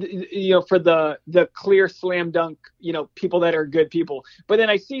for the clear slam dunk, people that are good people. But then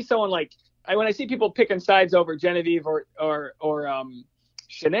I see someone when I see people picking sides over Genevieve or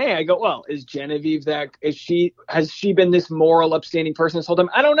Shanae, I go, well, is Genevieve has she been this moral, upstanding person this whole time?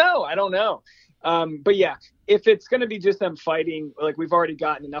 I don't know. But yeah, if it's going to be just them fighting, like, we've already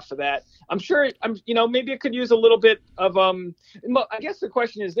gotten enough of that. I'm sure maybe it could use a little bit of, I guess the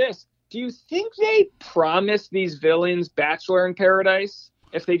question is this: do you think they promise these villains Bachelor in Paradise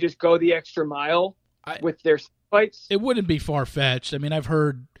if they just go the extra mile with their fights? It wouldn't be far-fetched. I mean, I've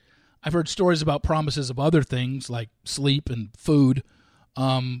heard stories about promises of other things like sleep and food.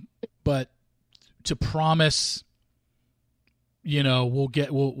 But to promise, we'll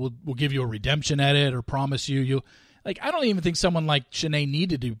give you a redemption edit, or promise you like, I don't even think someone like Shanae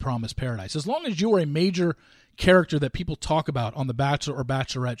needed to promise Paradise. As long as you are a major character that people talk about on the Bachelor or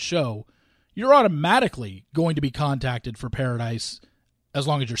Bachelorette show, you're automatically going to be contacted for Paradise as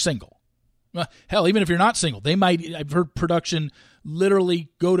long as you're single. Hell, even if you're not single, I've heard production literally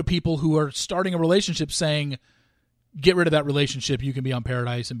go to people who are starting a relationship saying, get rid of that relationship, you can be on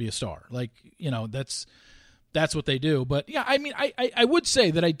Paradise and be a star. Like, that's what they do. But yeah, I mean, I would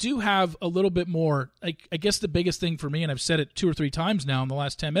say that I do have a little bit more, I guess the biggest thing for me, and I've said it 2 or 3 times now in the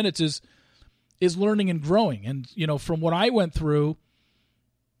last 10 minutes, is learning and growing. And, from what I went through,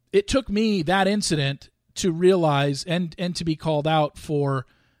 it took me that incident to realize and to be called out for,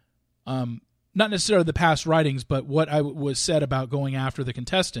 not necessarily the past writings, but what I was said about going after the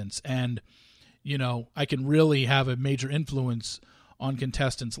contestants. And, I can really have a major influence on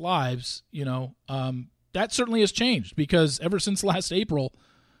contestants' lives. That certainly has changed, because ever since last April,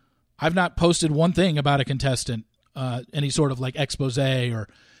 I've not posted one thing about a contestant, any sort of like expose or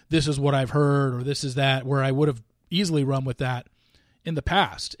this is what I've heard or this is that, where I would have easily run with that in the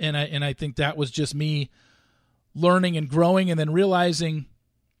past. And I think that was just me learning and growing, and then realizing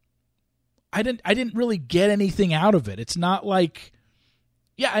I didn't really get anything out of it. It's not like,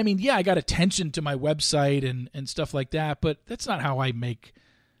 I got attention to my website and stuff like that, but that's not how I make.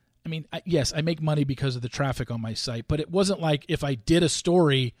 I mean, yes, I make money because of the traffic on my site, but it wasn't like if I did a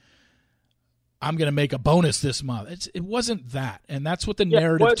story, I'm going to make a bonus this month. It wasn't that, and that's what the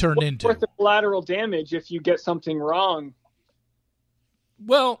narrative turned into. What's the collateral damage if you get something wrong?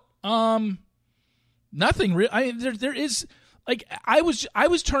 Well, nothing real. There is, like, I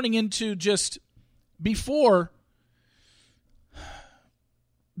was turning into just before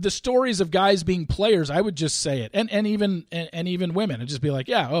the stories of guys being players. I would just say it, and even women, and just be like,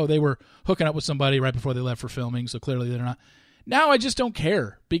 yeah, oh, they were hooking up with somebody right before they left for filming, so clearly they're not. Now I just don't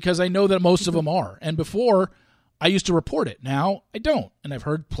care because I know that most of them are. And before, I used to report it. Now I don't. And I've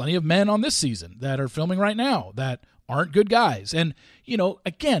heard plenty of men on this season that are filming right now that aren't good guys. And,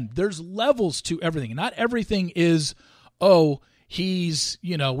 again, there's levels to everything. Not everything is, he's,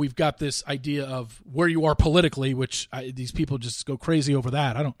 we've got this idea of where you are politically, which these people just go crazy over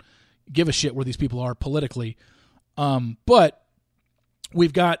that. I don't give a shit where these people are politically. But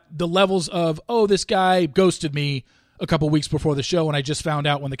we've got the levels of, this guy ghosted me a couple weeks before the show, and I just found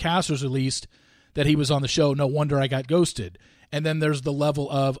out when the cast was released that he was on the show. No wonder I got ghosted. And then there's the level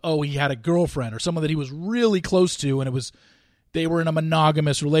of, he had a girlfriend or someone that he was really close to, and they were in a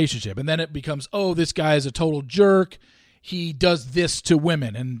monogamous relationship. And then it becomes, this guy is a total jerk. He does this to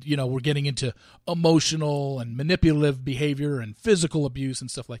women. And, we're getting into emotional and manipulative behavior and physical abuse and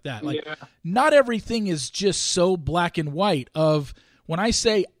stuff like that. Not everything is just so black and white of, when I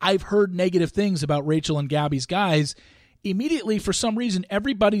say I've heard negative things about Rachel and Gabby's guys, immediately, for some reason,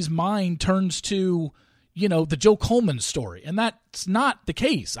 everybody's mind turns to, the Joe Coleman story. And that's not the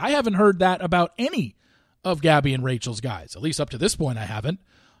case. I haven't heard that about any of Gabby and Rachel's guys. At least up to this point, I haven't.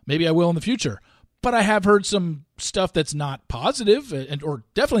 Maybe I will in the future. But I have heard some stuff that's not positive or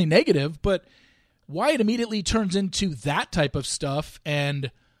definitely negative. But why it immediately turns into that type of stuff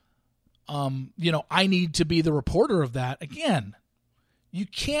and, I need to be the reporter of that. Again, you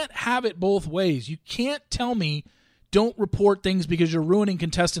can't have it both ways. You can't tell me don't report things because you're ruining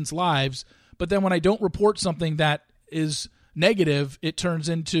contestants' lives, but then when I don't report something that is negative, it turns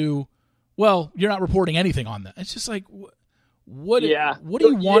into, well, you're not reporting anything on that. It's just like, what do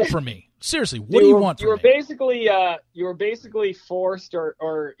you want from me? Seriously, what do you want from me? You were basically forced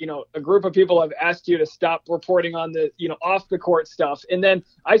or a group of people have asked you to stop reporting on the, off the court stuff. And then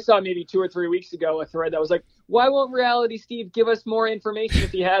I saw maybe 2 or 3 weeks ago a thread that was like, why won't Reality Steve give us more information if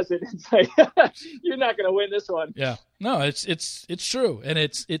he has it? It's like, you're not going to win this one. Yeah, no, it's true. And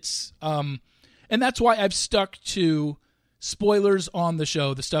it's and that's why I've stuck to spoilers on the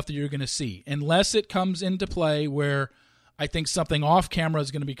show, the stuff that you're going to see, unless it comes into play where I think something off camera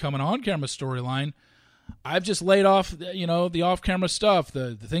is going to become an on camera storyline. I've just laid off, the off camera stuff,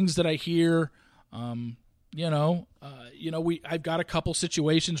 the things that I hear. I've got a couple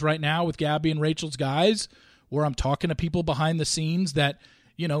situations right now with Gabby and Rachel's guys where I'm talking to people behind the scenes that,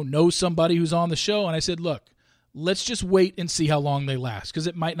 know somebody who's on the show. And I said, look, let's just wait and see how long they last, because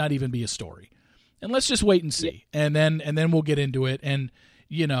it might not even be a story. And let's just wait and see. Yeah. And then we'll get into it. And,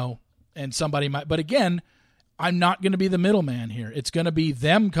 and somebody might, but again, I'm not going to be the middleman here. It's going to be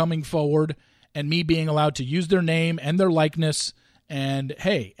them coming forward and me being allowed to use their name and their likeness. And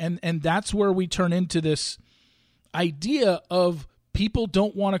hey, and that's where we turn into this idea of people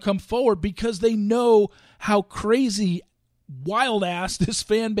don't want to come forward because they know how crazy, wild ass this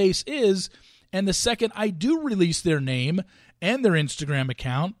fan base is. And the second I do release their name and their Instagram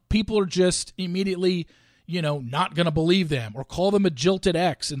account, people are just immediately, not going to believe them or call them a jilted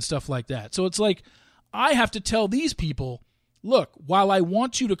ex and stuff like that. So it's like, I have to tell these people, look, while I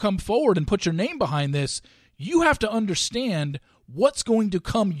want you to come forward and put your name behind this, you have to understand what's going to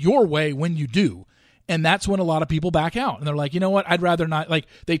come your way when you do. And that's when a lot of people back out. And they're like, you know what, I'd rather not. Like,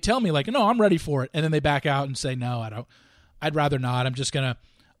 they tell me, like, no, I'm ready for it. And then they back out and say, no, I don't. I'd rather not.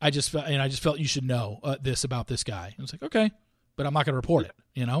 I just felt you should know this about this guy. And it's like, okay, but I'm not going to report it,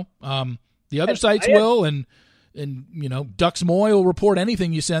 The other sites will, and Ducks Moy will report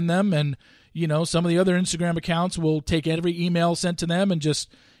anything you send them, and some of the other Instagram accounts will take every email sent to them and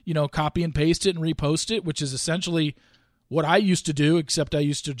just, copy and paste it and repost it, which is essentially what I used to do, except I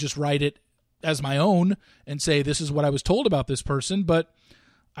used to just write it as my own and say, this is what I was told about this person. But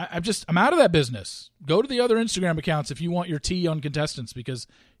I'm out of that business. Go to the other Instagram accounts if you want your tea on contestants, because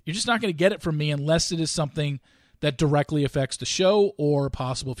you're just not going to get it from me unless it is something that directly affects the show or a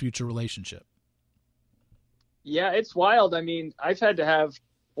possible future relationship. Yeah, it's wild. I mean, I've had to have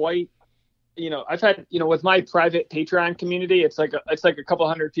quite, with my private Patreon community, it's like a couple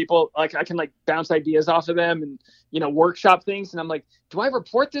hundred people. Like, I can bounce ideas off of them and, workshop things. And I'm like, do I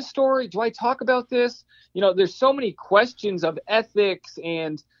report this story? Do I talk about this? There's so many questions of ethics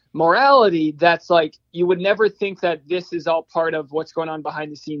and morality that's like, you would never think that this is all part of what's going on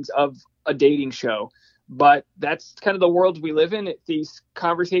behind the scenes of a dating show. But that's kind of the world we live in. These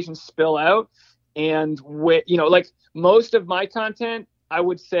conversations spill out. And most of my content, I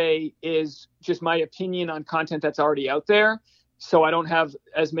would say, is just my opinion on content that's already out there. so I don't have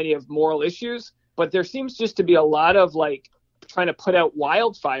as many of moral issues. But there seems just to be a lot of like trying to put out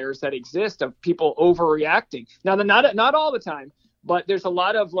wildfires that exist of people overreacting. Now, not all the time, but there's a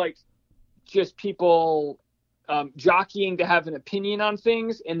lot of like just people jockeying to have an opinion on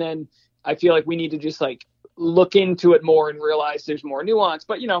things. And then I feel like we need to just like look into it more and realize there's more nuance.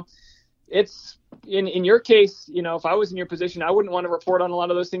 But, it's in your case, if I was in your position, I wouldn't want to report on a lot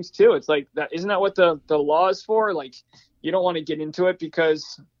of those things too. It's like that. Isn't that what the law is for? Like, you don't want to get into it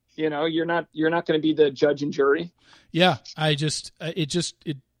because, you're not going to be the judge and jury. Yeah.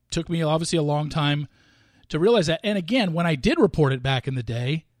 It took me obviously a long time to realize that. And again, when I did report it back in the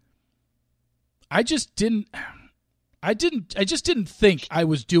day, I just didn't think I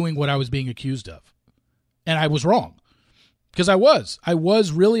was doing what I was being accused of. And I was wrong. Because I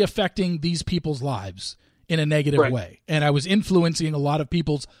was really affecting these people's lives in a negative way. And I was influencing a lot of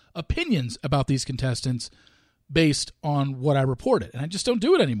people's opinions about these contestants based on what I reported. And I just don't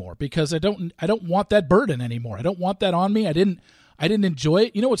do it anymore because I don't want that burden anymore. I don't want that on me. I didn't enjoy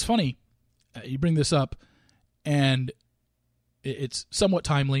it. You know what's funny? You bring this up and it's somewhat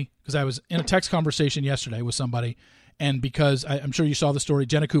timely because I was in a text conversation yesterday with somebody, and because I'm sure you saw the story,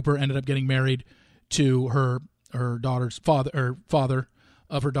 Jenna Cooper ended up getting married to her daughter's father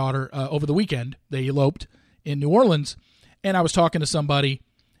of her daughter over the weekend. They eloped in New Orleans, and I was talking to somebody,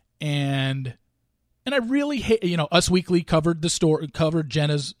 and I really hate, Us Weekly covered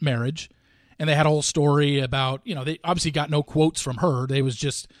Jenna's marriage, and they had a whole story about, they obviously got no quotes from her. They was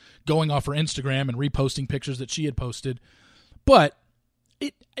just going off her Instagram and reposting pictures that she had posted. But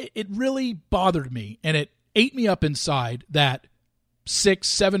it really bothered me, and it ate me up inside that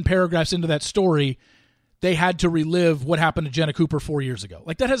 6-7 paragraphs into that story, they had to relive what happened to Jenna Cooper 4 years ago.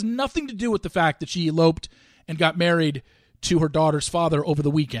 Like, that has nothing to do with the fact that she eloped and got married to her daughter's father over the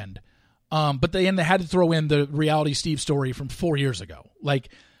weekend. But they had to throw in the Reality Steve story from 4 years ago. Like,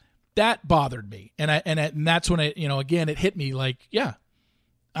 that bothered me. And that's when it, again, it hit me like, yeah,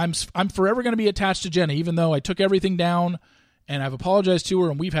 I'm forever going to be attached to Jenna, even though I took everything down and I've apologized to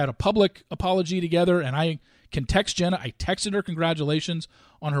her and we've had a public apology together, and I can text Jenna. I texted her congratulations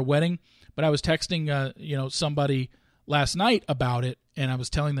on her wedding, but I was texting, somebody last night about it, and I was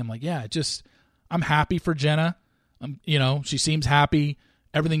telling them like, yeah, I'm happy for Jenna. She seems happy.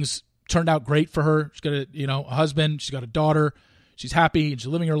 Everything's turned out great for her. She's got a husband. She's got a daughter. She's happy, and she's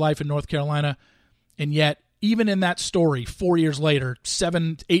living her life in North Carolina. And yet, even in that story, 4 years later,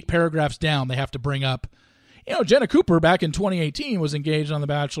 7-8 paragraphs down, they have to bring up, Jenna Cooper back in 2018 was engaged on The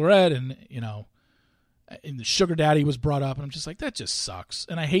Bachelorette, and, and the sugar daddy was brought up, and I'm just like, that just sucks.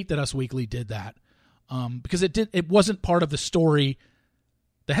 And I hate that Us Weekly did that because it wasn't part of the story,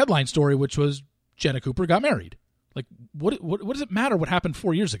 the headline story, which was Jenna Cooper got married. Like, what does it matter what happened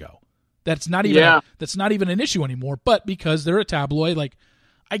 4 years ago? That's not even that's not even an issue anymore. But because they're a tabloid, like,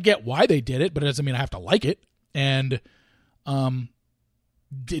 I get why they did it, but it doesn't mean I have to like it. And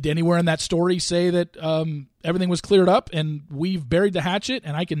did anywhere in that story say that everything was cleared up and we've buried the hatchet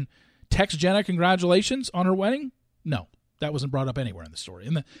and I can text Jenna congratulations on her wedding? No, that wasn't brought up anywhere in the story,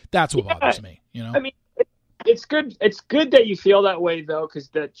 and that's what bothers me. I mean, it's good. It's good that you feel that way, though, because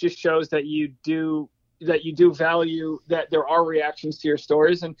that just shows that you do value that there are reactions to your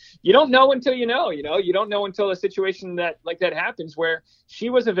stories, and you don't know until you know. You don't know until a situation that happens where she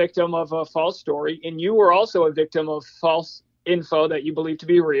was a victim of a false story, and you were also a victim of false info that you believe to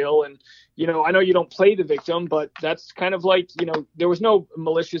be real. And I know you don't play the victim, but that's kind of like, there was no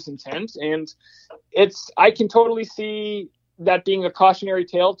malicious intent, and I can totally see that being a cautionary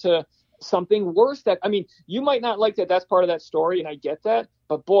tale to something worse. That, I mean, you might not like that that's part of that story, and I get that,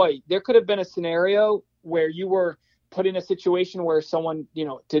 but boy, there could have been a scenario where you were put in a situation where someone,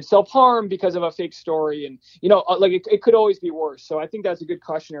 did self-harm because of a fake story, and it could always be worse. So I think that's a good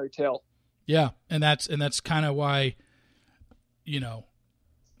cautionary tale. Yeah, and that's kind of why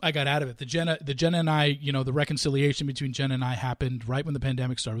I got out of it. The Jenna and I, the reconciliation between Jenna and I happened right when the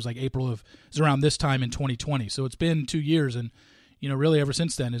pandemic started. It was like it was around this time in 2020. So it's been 2 years, and really ever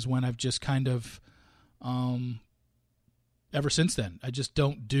since then is when I've just kind of ever since then, I just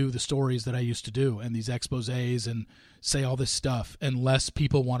don't do the stories that I used to do and these exposés and say all this stuff unless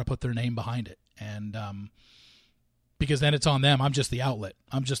people want to put their name behind it. And because then it's on them. I'm just the outlet.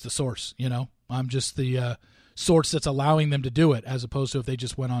 I'm just the source, I'm just the source that's allowing them to do it, as opposed to if they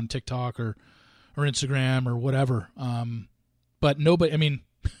just went on TikTok or Instagram or whatever. But nobody, I mean,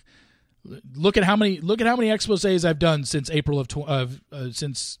 look at how many exposés I've done since April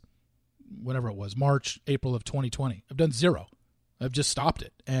since whatever it was, April of 2020. I've done 0. I've just stopped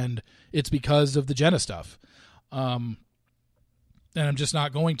it. And it's because of the Jenna stuff. And I'm just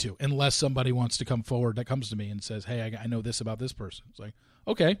not going to, unless somebody wants to come forward that comes to me and says, hey, I know this about this person. It's like,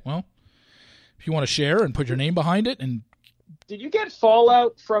 okay, well, if you want to share and put your name behind it. And did you get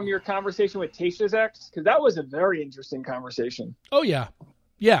fallout from your conversation with Tayshia's ex? Because that was a very interesting conversation. Oh, yeah.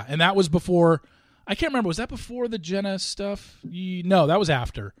 Yeah, and that was before, I can't remember, was that before the Jenna stuff? No, that was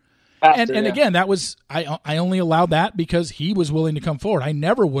after. And again, that was, I only allowed that because he was willing to come forward. I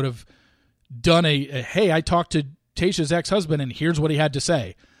never would have done hey, I talked to Tayshia's ex-husband and here's what he had to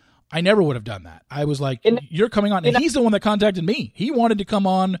say. I never would have done that. I was like, you're coming on. And he's the one that contacted me. He wanted to come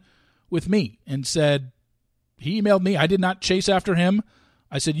on with me and said, he emailed me. I did not chase after him.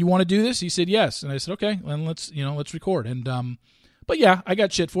 I said, you want to do this? He said, yes. And I said, okay, then let's record. And, but yeah, I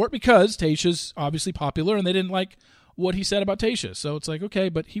got shit for it because Tayshia's obviously popular and they didn't like what he said about Tayshia. So it's like, okay,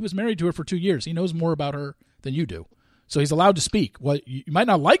 but he was married to her for 2 years. He knows more about her than you do. So he's allowed to speak. Well, you might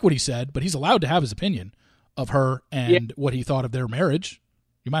not like what he said, but he's allowed to have his opinion of her and what he thought of their marriage.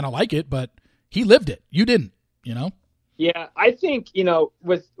 You might not like it, but he lived it. You didn't, Yeah, I think,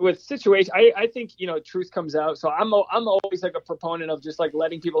 with situation, I think, truth comes out. So I'm always like a proponent of just like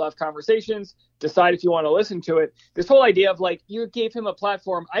letting people have conversations, decide if you want to listen to it. This whole idea of like, you gave him a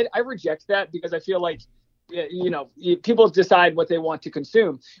platform. I reject that because I feel like, people decide what they want to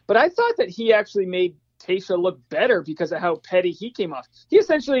consume. But I thought that he actually made Tayshia look better because of how petty he came off. He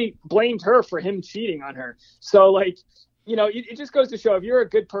essentially blamed her for him cheating on her. So like, it just goes to show if you're a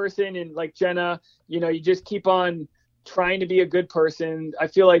good person and like Jenna, you just keep on trying to be a good person. I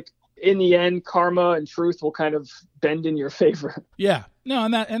feel like in the end, karma and truth will kind of bend in your favor. Yeah, no,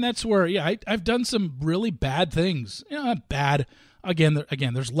 and that's where, I've done some really bad things. Not bad. Again,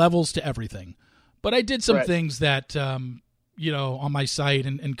 there's levels to everything. But I did some things that, on my site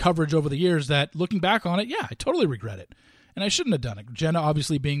and coverage over the years that looking back on it, I totally regret it. And I shouldn't have done it. Jenna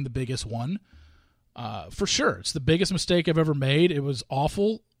obviously being the biggest one. For sure. It's the biggest mistake I've ever made. It was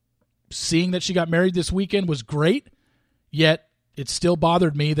awful. Seeing that she got married this weekend was great. Yet it still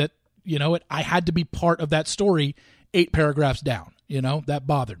bothered me that, I had to be part of that story 8 paragraphs down. That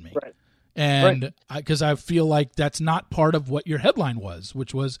bothered me. Right. And because I feel like that's not part of what your headline was,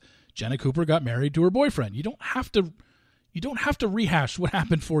 which was Jenna Cooper got married to her boyfriend. You don't have to rehash what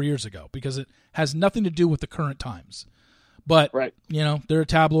happened 4 years ago because it has nothing to do with the current times. But they're a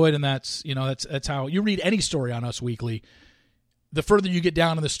tabloid, and that's how you read any story on Us Weekly. The further you get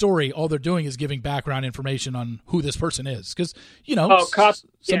down in the story, all they're doing is giving background information on who this person is. Because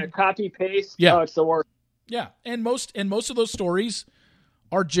copy paste. Yeah, it's the worst. Yeah, and most of those stories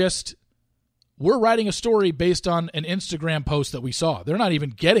are just, we're writing a story based on an Instagram post that we saw. They're not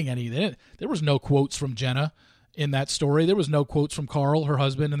even getting any. There was no quotes from Jenna in that story. There was no quotes from Carl, her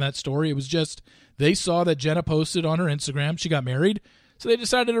husband, in that story. It was just they saw that Jenna posted on her Instagram. She got married, so they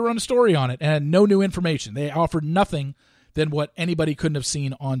decided to run a story on it and no new information. They offered nothing than what anybody couldn't have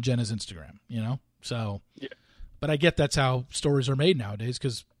seen on Jenna's Instagram, So, But I get that's how stories are made nowadays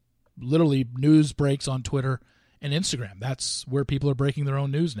because literally news breaks on Twitter and Instagram. That's where people are breaking their own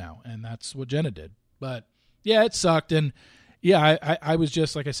news now, and that's what Jenna did. But, it sucked. And, I was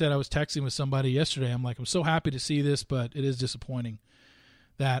just, like I said, I was texting with somebody yesterday. I'm like, I'm so happy to see this, but it is disappointing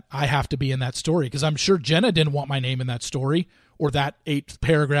that I have to be in that story because I'm sure Jenna didn't want my name in that story or that 8th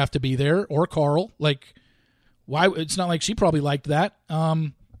paragraph to be there or Carl. Like, why? It's not like she probably liked that.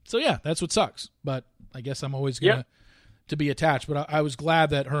 So, that's what sucks. But I guess I'm always going to be attached. But I was glad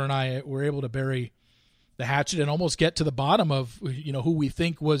that her and I were able to bury the hatchet and almost get to the bottom of, who we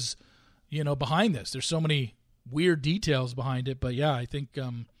think was, behind this. There's so many weird details behind it. But, I think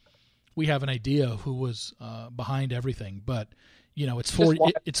we have an idea of who was behind everything. But,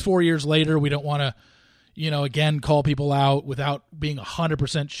 it's 4 years later. We don't want to, again, call people out without being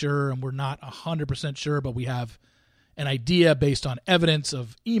 100% sure. And we're not 100% sure, but we have an idea based on evidence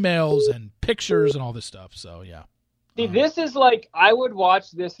of emails and pictures and all this stuff. So, See, this is like, I would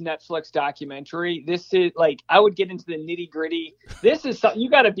watch this Netflix documentary. This is like, I would get into the nitty gritty. This is something you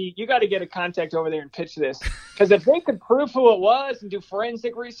got to get a contact over there and pitch this. Because if they could prove who it was and do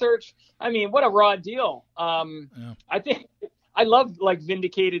forensic research, I mean, what a raw deal. I think I love like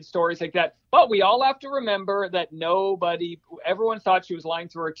vindicated stories like that. But we all have to remember that everyone thought she was lying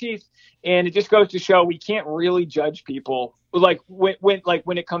through her teeth. And it just goes to show we can't really judge people. Like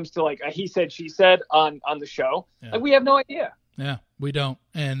when it comes to like a he said, she said on the show, like we have no idea. Yeah, we don't.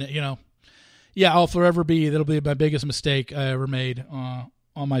 And, I'll forever that'll be my biggest mistake I ever made on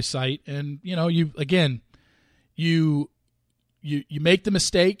my site. And, you make the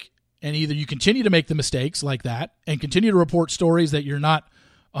mistake and either you continue to make the mistakes like that and continue to report stories that you're not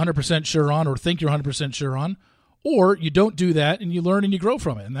 100% sure on or think you're 100% sure on, or you don't do that and you learn and you grow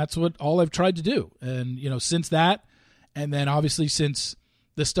from it. And that's all I've tried to do. And, since that, And then obviously since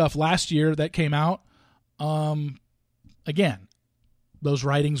the stuff last year that came out, again, those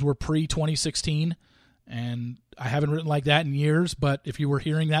writings were pre-2016, and I haven't written like that in years, but if you were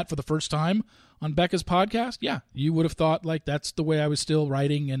hearing that for the first time on Becca's podcast, yeah, you would have thought like that's the way I was still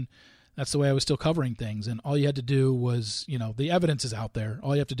writing and that's the way I was still covering things. And all you had to do was, the evidence is out there.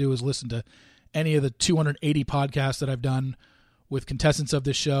 All you have to do is listen to any of the 280 podcasts that I've done with contestants of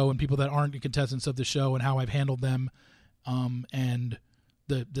this show and people that aren't contestants of the show and how I've handled them, and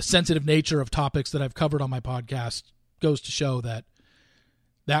the sensitive nature of topics that I've covered on my podcast goes to show that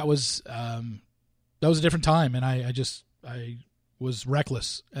was a different time. And I was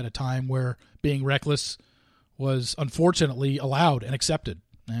reckless at a time where being reckless was unfortunately allowed and accepted.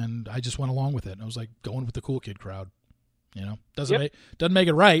 And I just went along with it. And I was like going with the cool kid crowd, doesn't make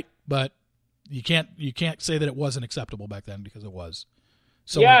it right, but you can't say that it wasn't acceptable back then because it was.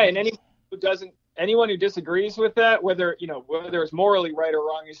 So yeah. And anyone who disagrees with that, whether it's morally right or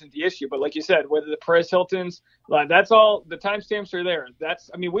wrong isn't the issue. But like you said, whether the Perez Hiltons, that's all, the timestamps are there.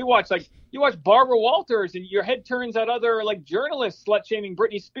 We watch, you watch Barbara Walters and your head turns at other journalists slut shaming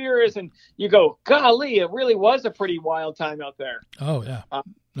Britney Spears and you go, golly, it really was a pretty wild time out there. Oh yeah.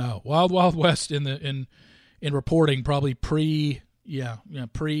 No, wild west in reporting, probably pre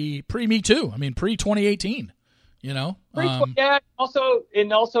Me Too. I mean, pre 2018.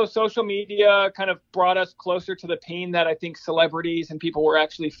 Also social media kind of brought us closer to the pain that I think celebrities and people were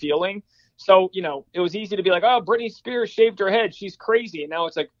actually feeling. So, it was easy to be like, oh, Britney Spears shaved her head, she's crazy. And now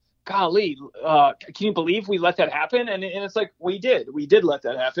it's like, golly, can you believe we let that happen? And it's like, we did let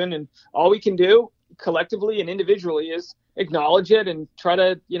that happen. And all we can do collectively and individually is acknowledge it and try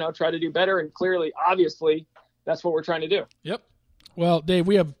to do better. And clearly, obviously, that's what we're trying to do. Yep. Well, Dave,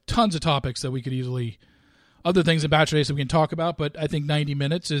 we have tons of topics that we could easily, other things in Bachelor Race that we can talk about, but I think 90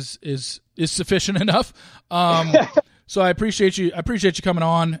 minutes is sufficient enough. So I appreciate you coming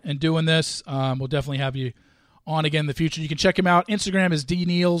on and doing this. We'll definitely have you on again in the future. You can check him out. Instagram is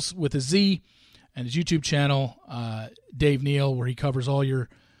dneils with a Z, and his YouTube channel, Dave Neal, where he covers all your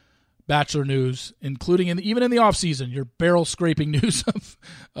Bachelor news, including even in the off season, your barrel scraping news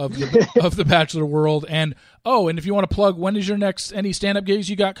of the Bachelor world. And if you want to plug, when is your next any stand up gigs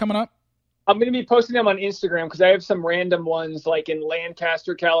you got coming up? I'm going to be posting them on Instagram because I have some random ones like in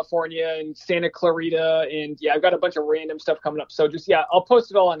Lancaster, California, and Santa Clarita, and I've got a bunch of random stuff coming up. So I'll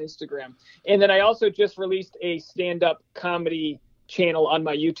post it all on Instagram. And then I also just released a stand-up comedy channel on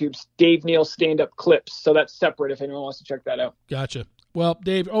my YouTube, Dave Neal Stand-Up Clips. So that's separate if anyone wants to check that out. Gotcha. Well,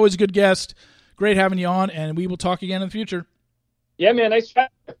 Dave, always a good guest. Great having you on, and we will talk again in the future. Yeah, man. Nice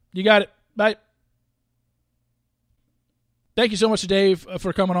chat. You got it. Bye. Thank you so much to Dave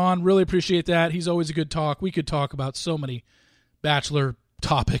for coming on. Really appreciate that. He's always a good talk. We could talk about so many Bachelor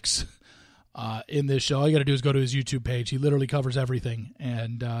topics in this show. All you got to do is go to his YouTube page. He literally covers everything,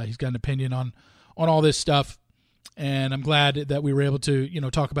 and he's got an opinion on all this stuff. And I'm glad that we were able to,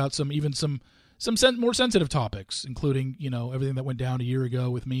 talk about some more sensitive topics, including, everything that went down a year ago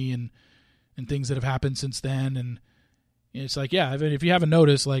with me and things that have happened since then. And it's like, if you haven't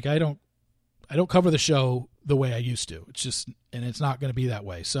noticed, I don't cover the show the way I used to. It's just, and it's not going to be that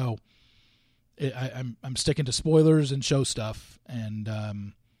way. So I'm sticking to spoilers and show stuff, and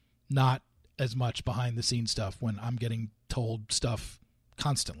not as much behind the scenes stuff when I'm getting told stuff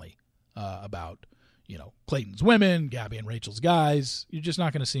constantly about, Clayton's women, Gabby and Rachel's guys. You're just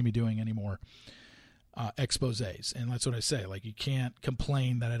not going to see me doing any more exposés. And that's what I say. You can't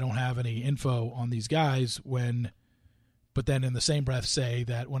complain that I don't have any info on these guys but then in the same breath say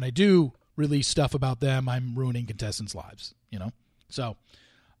that when I do release stuff about them, I'm ruining contestants' lives, So,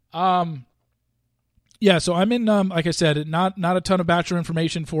 so I'm in, like I said, not a ton of Bachelor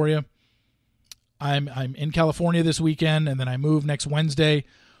information for you. I'm in California this weekend, and then I move next Wednesday.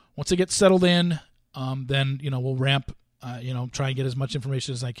 Once I get settled in, then, we'll ramp, try and get as much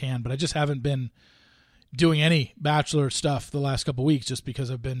information as I can. But I just haven't been doing any Bachelor stuff the last couple of weeks just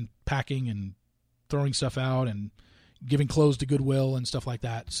because I've been packing and throwing stuff out and giving clothes to Goodwill and stuff like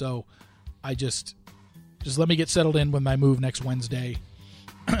that. So I just let me get settled in when I move next Wednesday.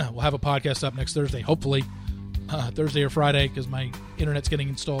 We'll have a podcast up next Thursday, hopefully Thursday or Friday, because my internet's getting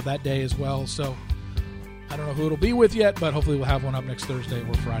installed that day as well. So I don't know who it'll be with yet, but hopefully we'll have one up next Thursday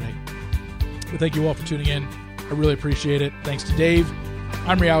or Friday. But thank you all for tuning in. I really appreciate it. Thanks to Dave.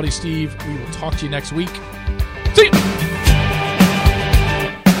 I'm Reality Steve. We will talk to you next week. See you.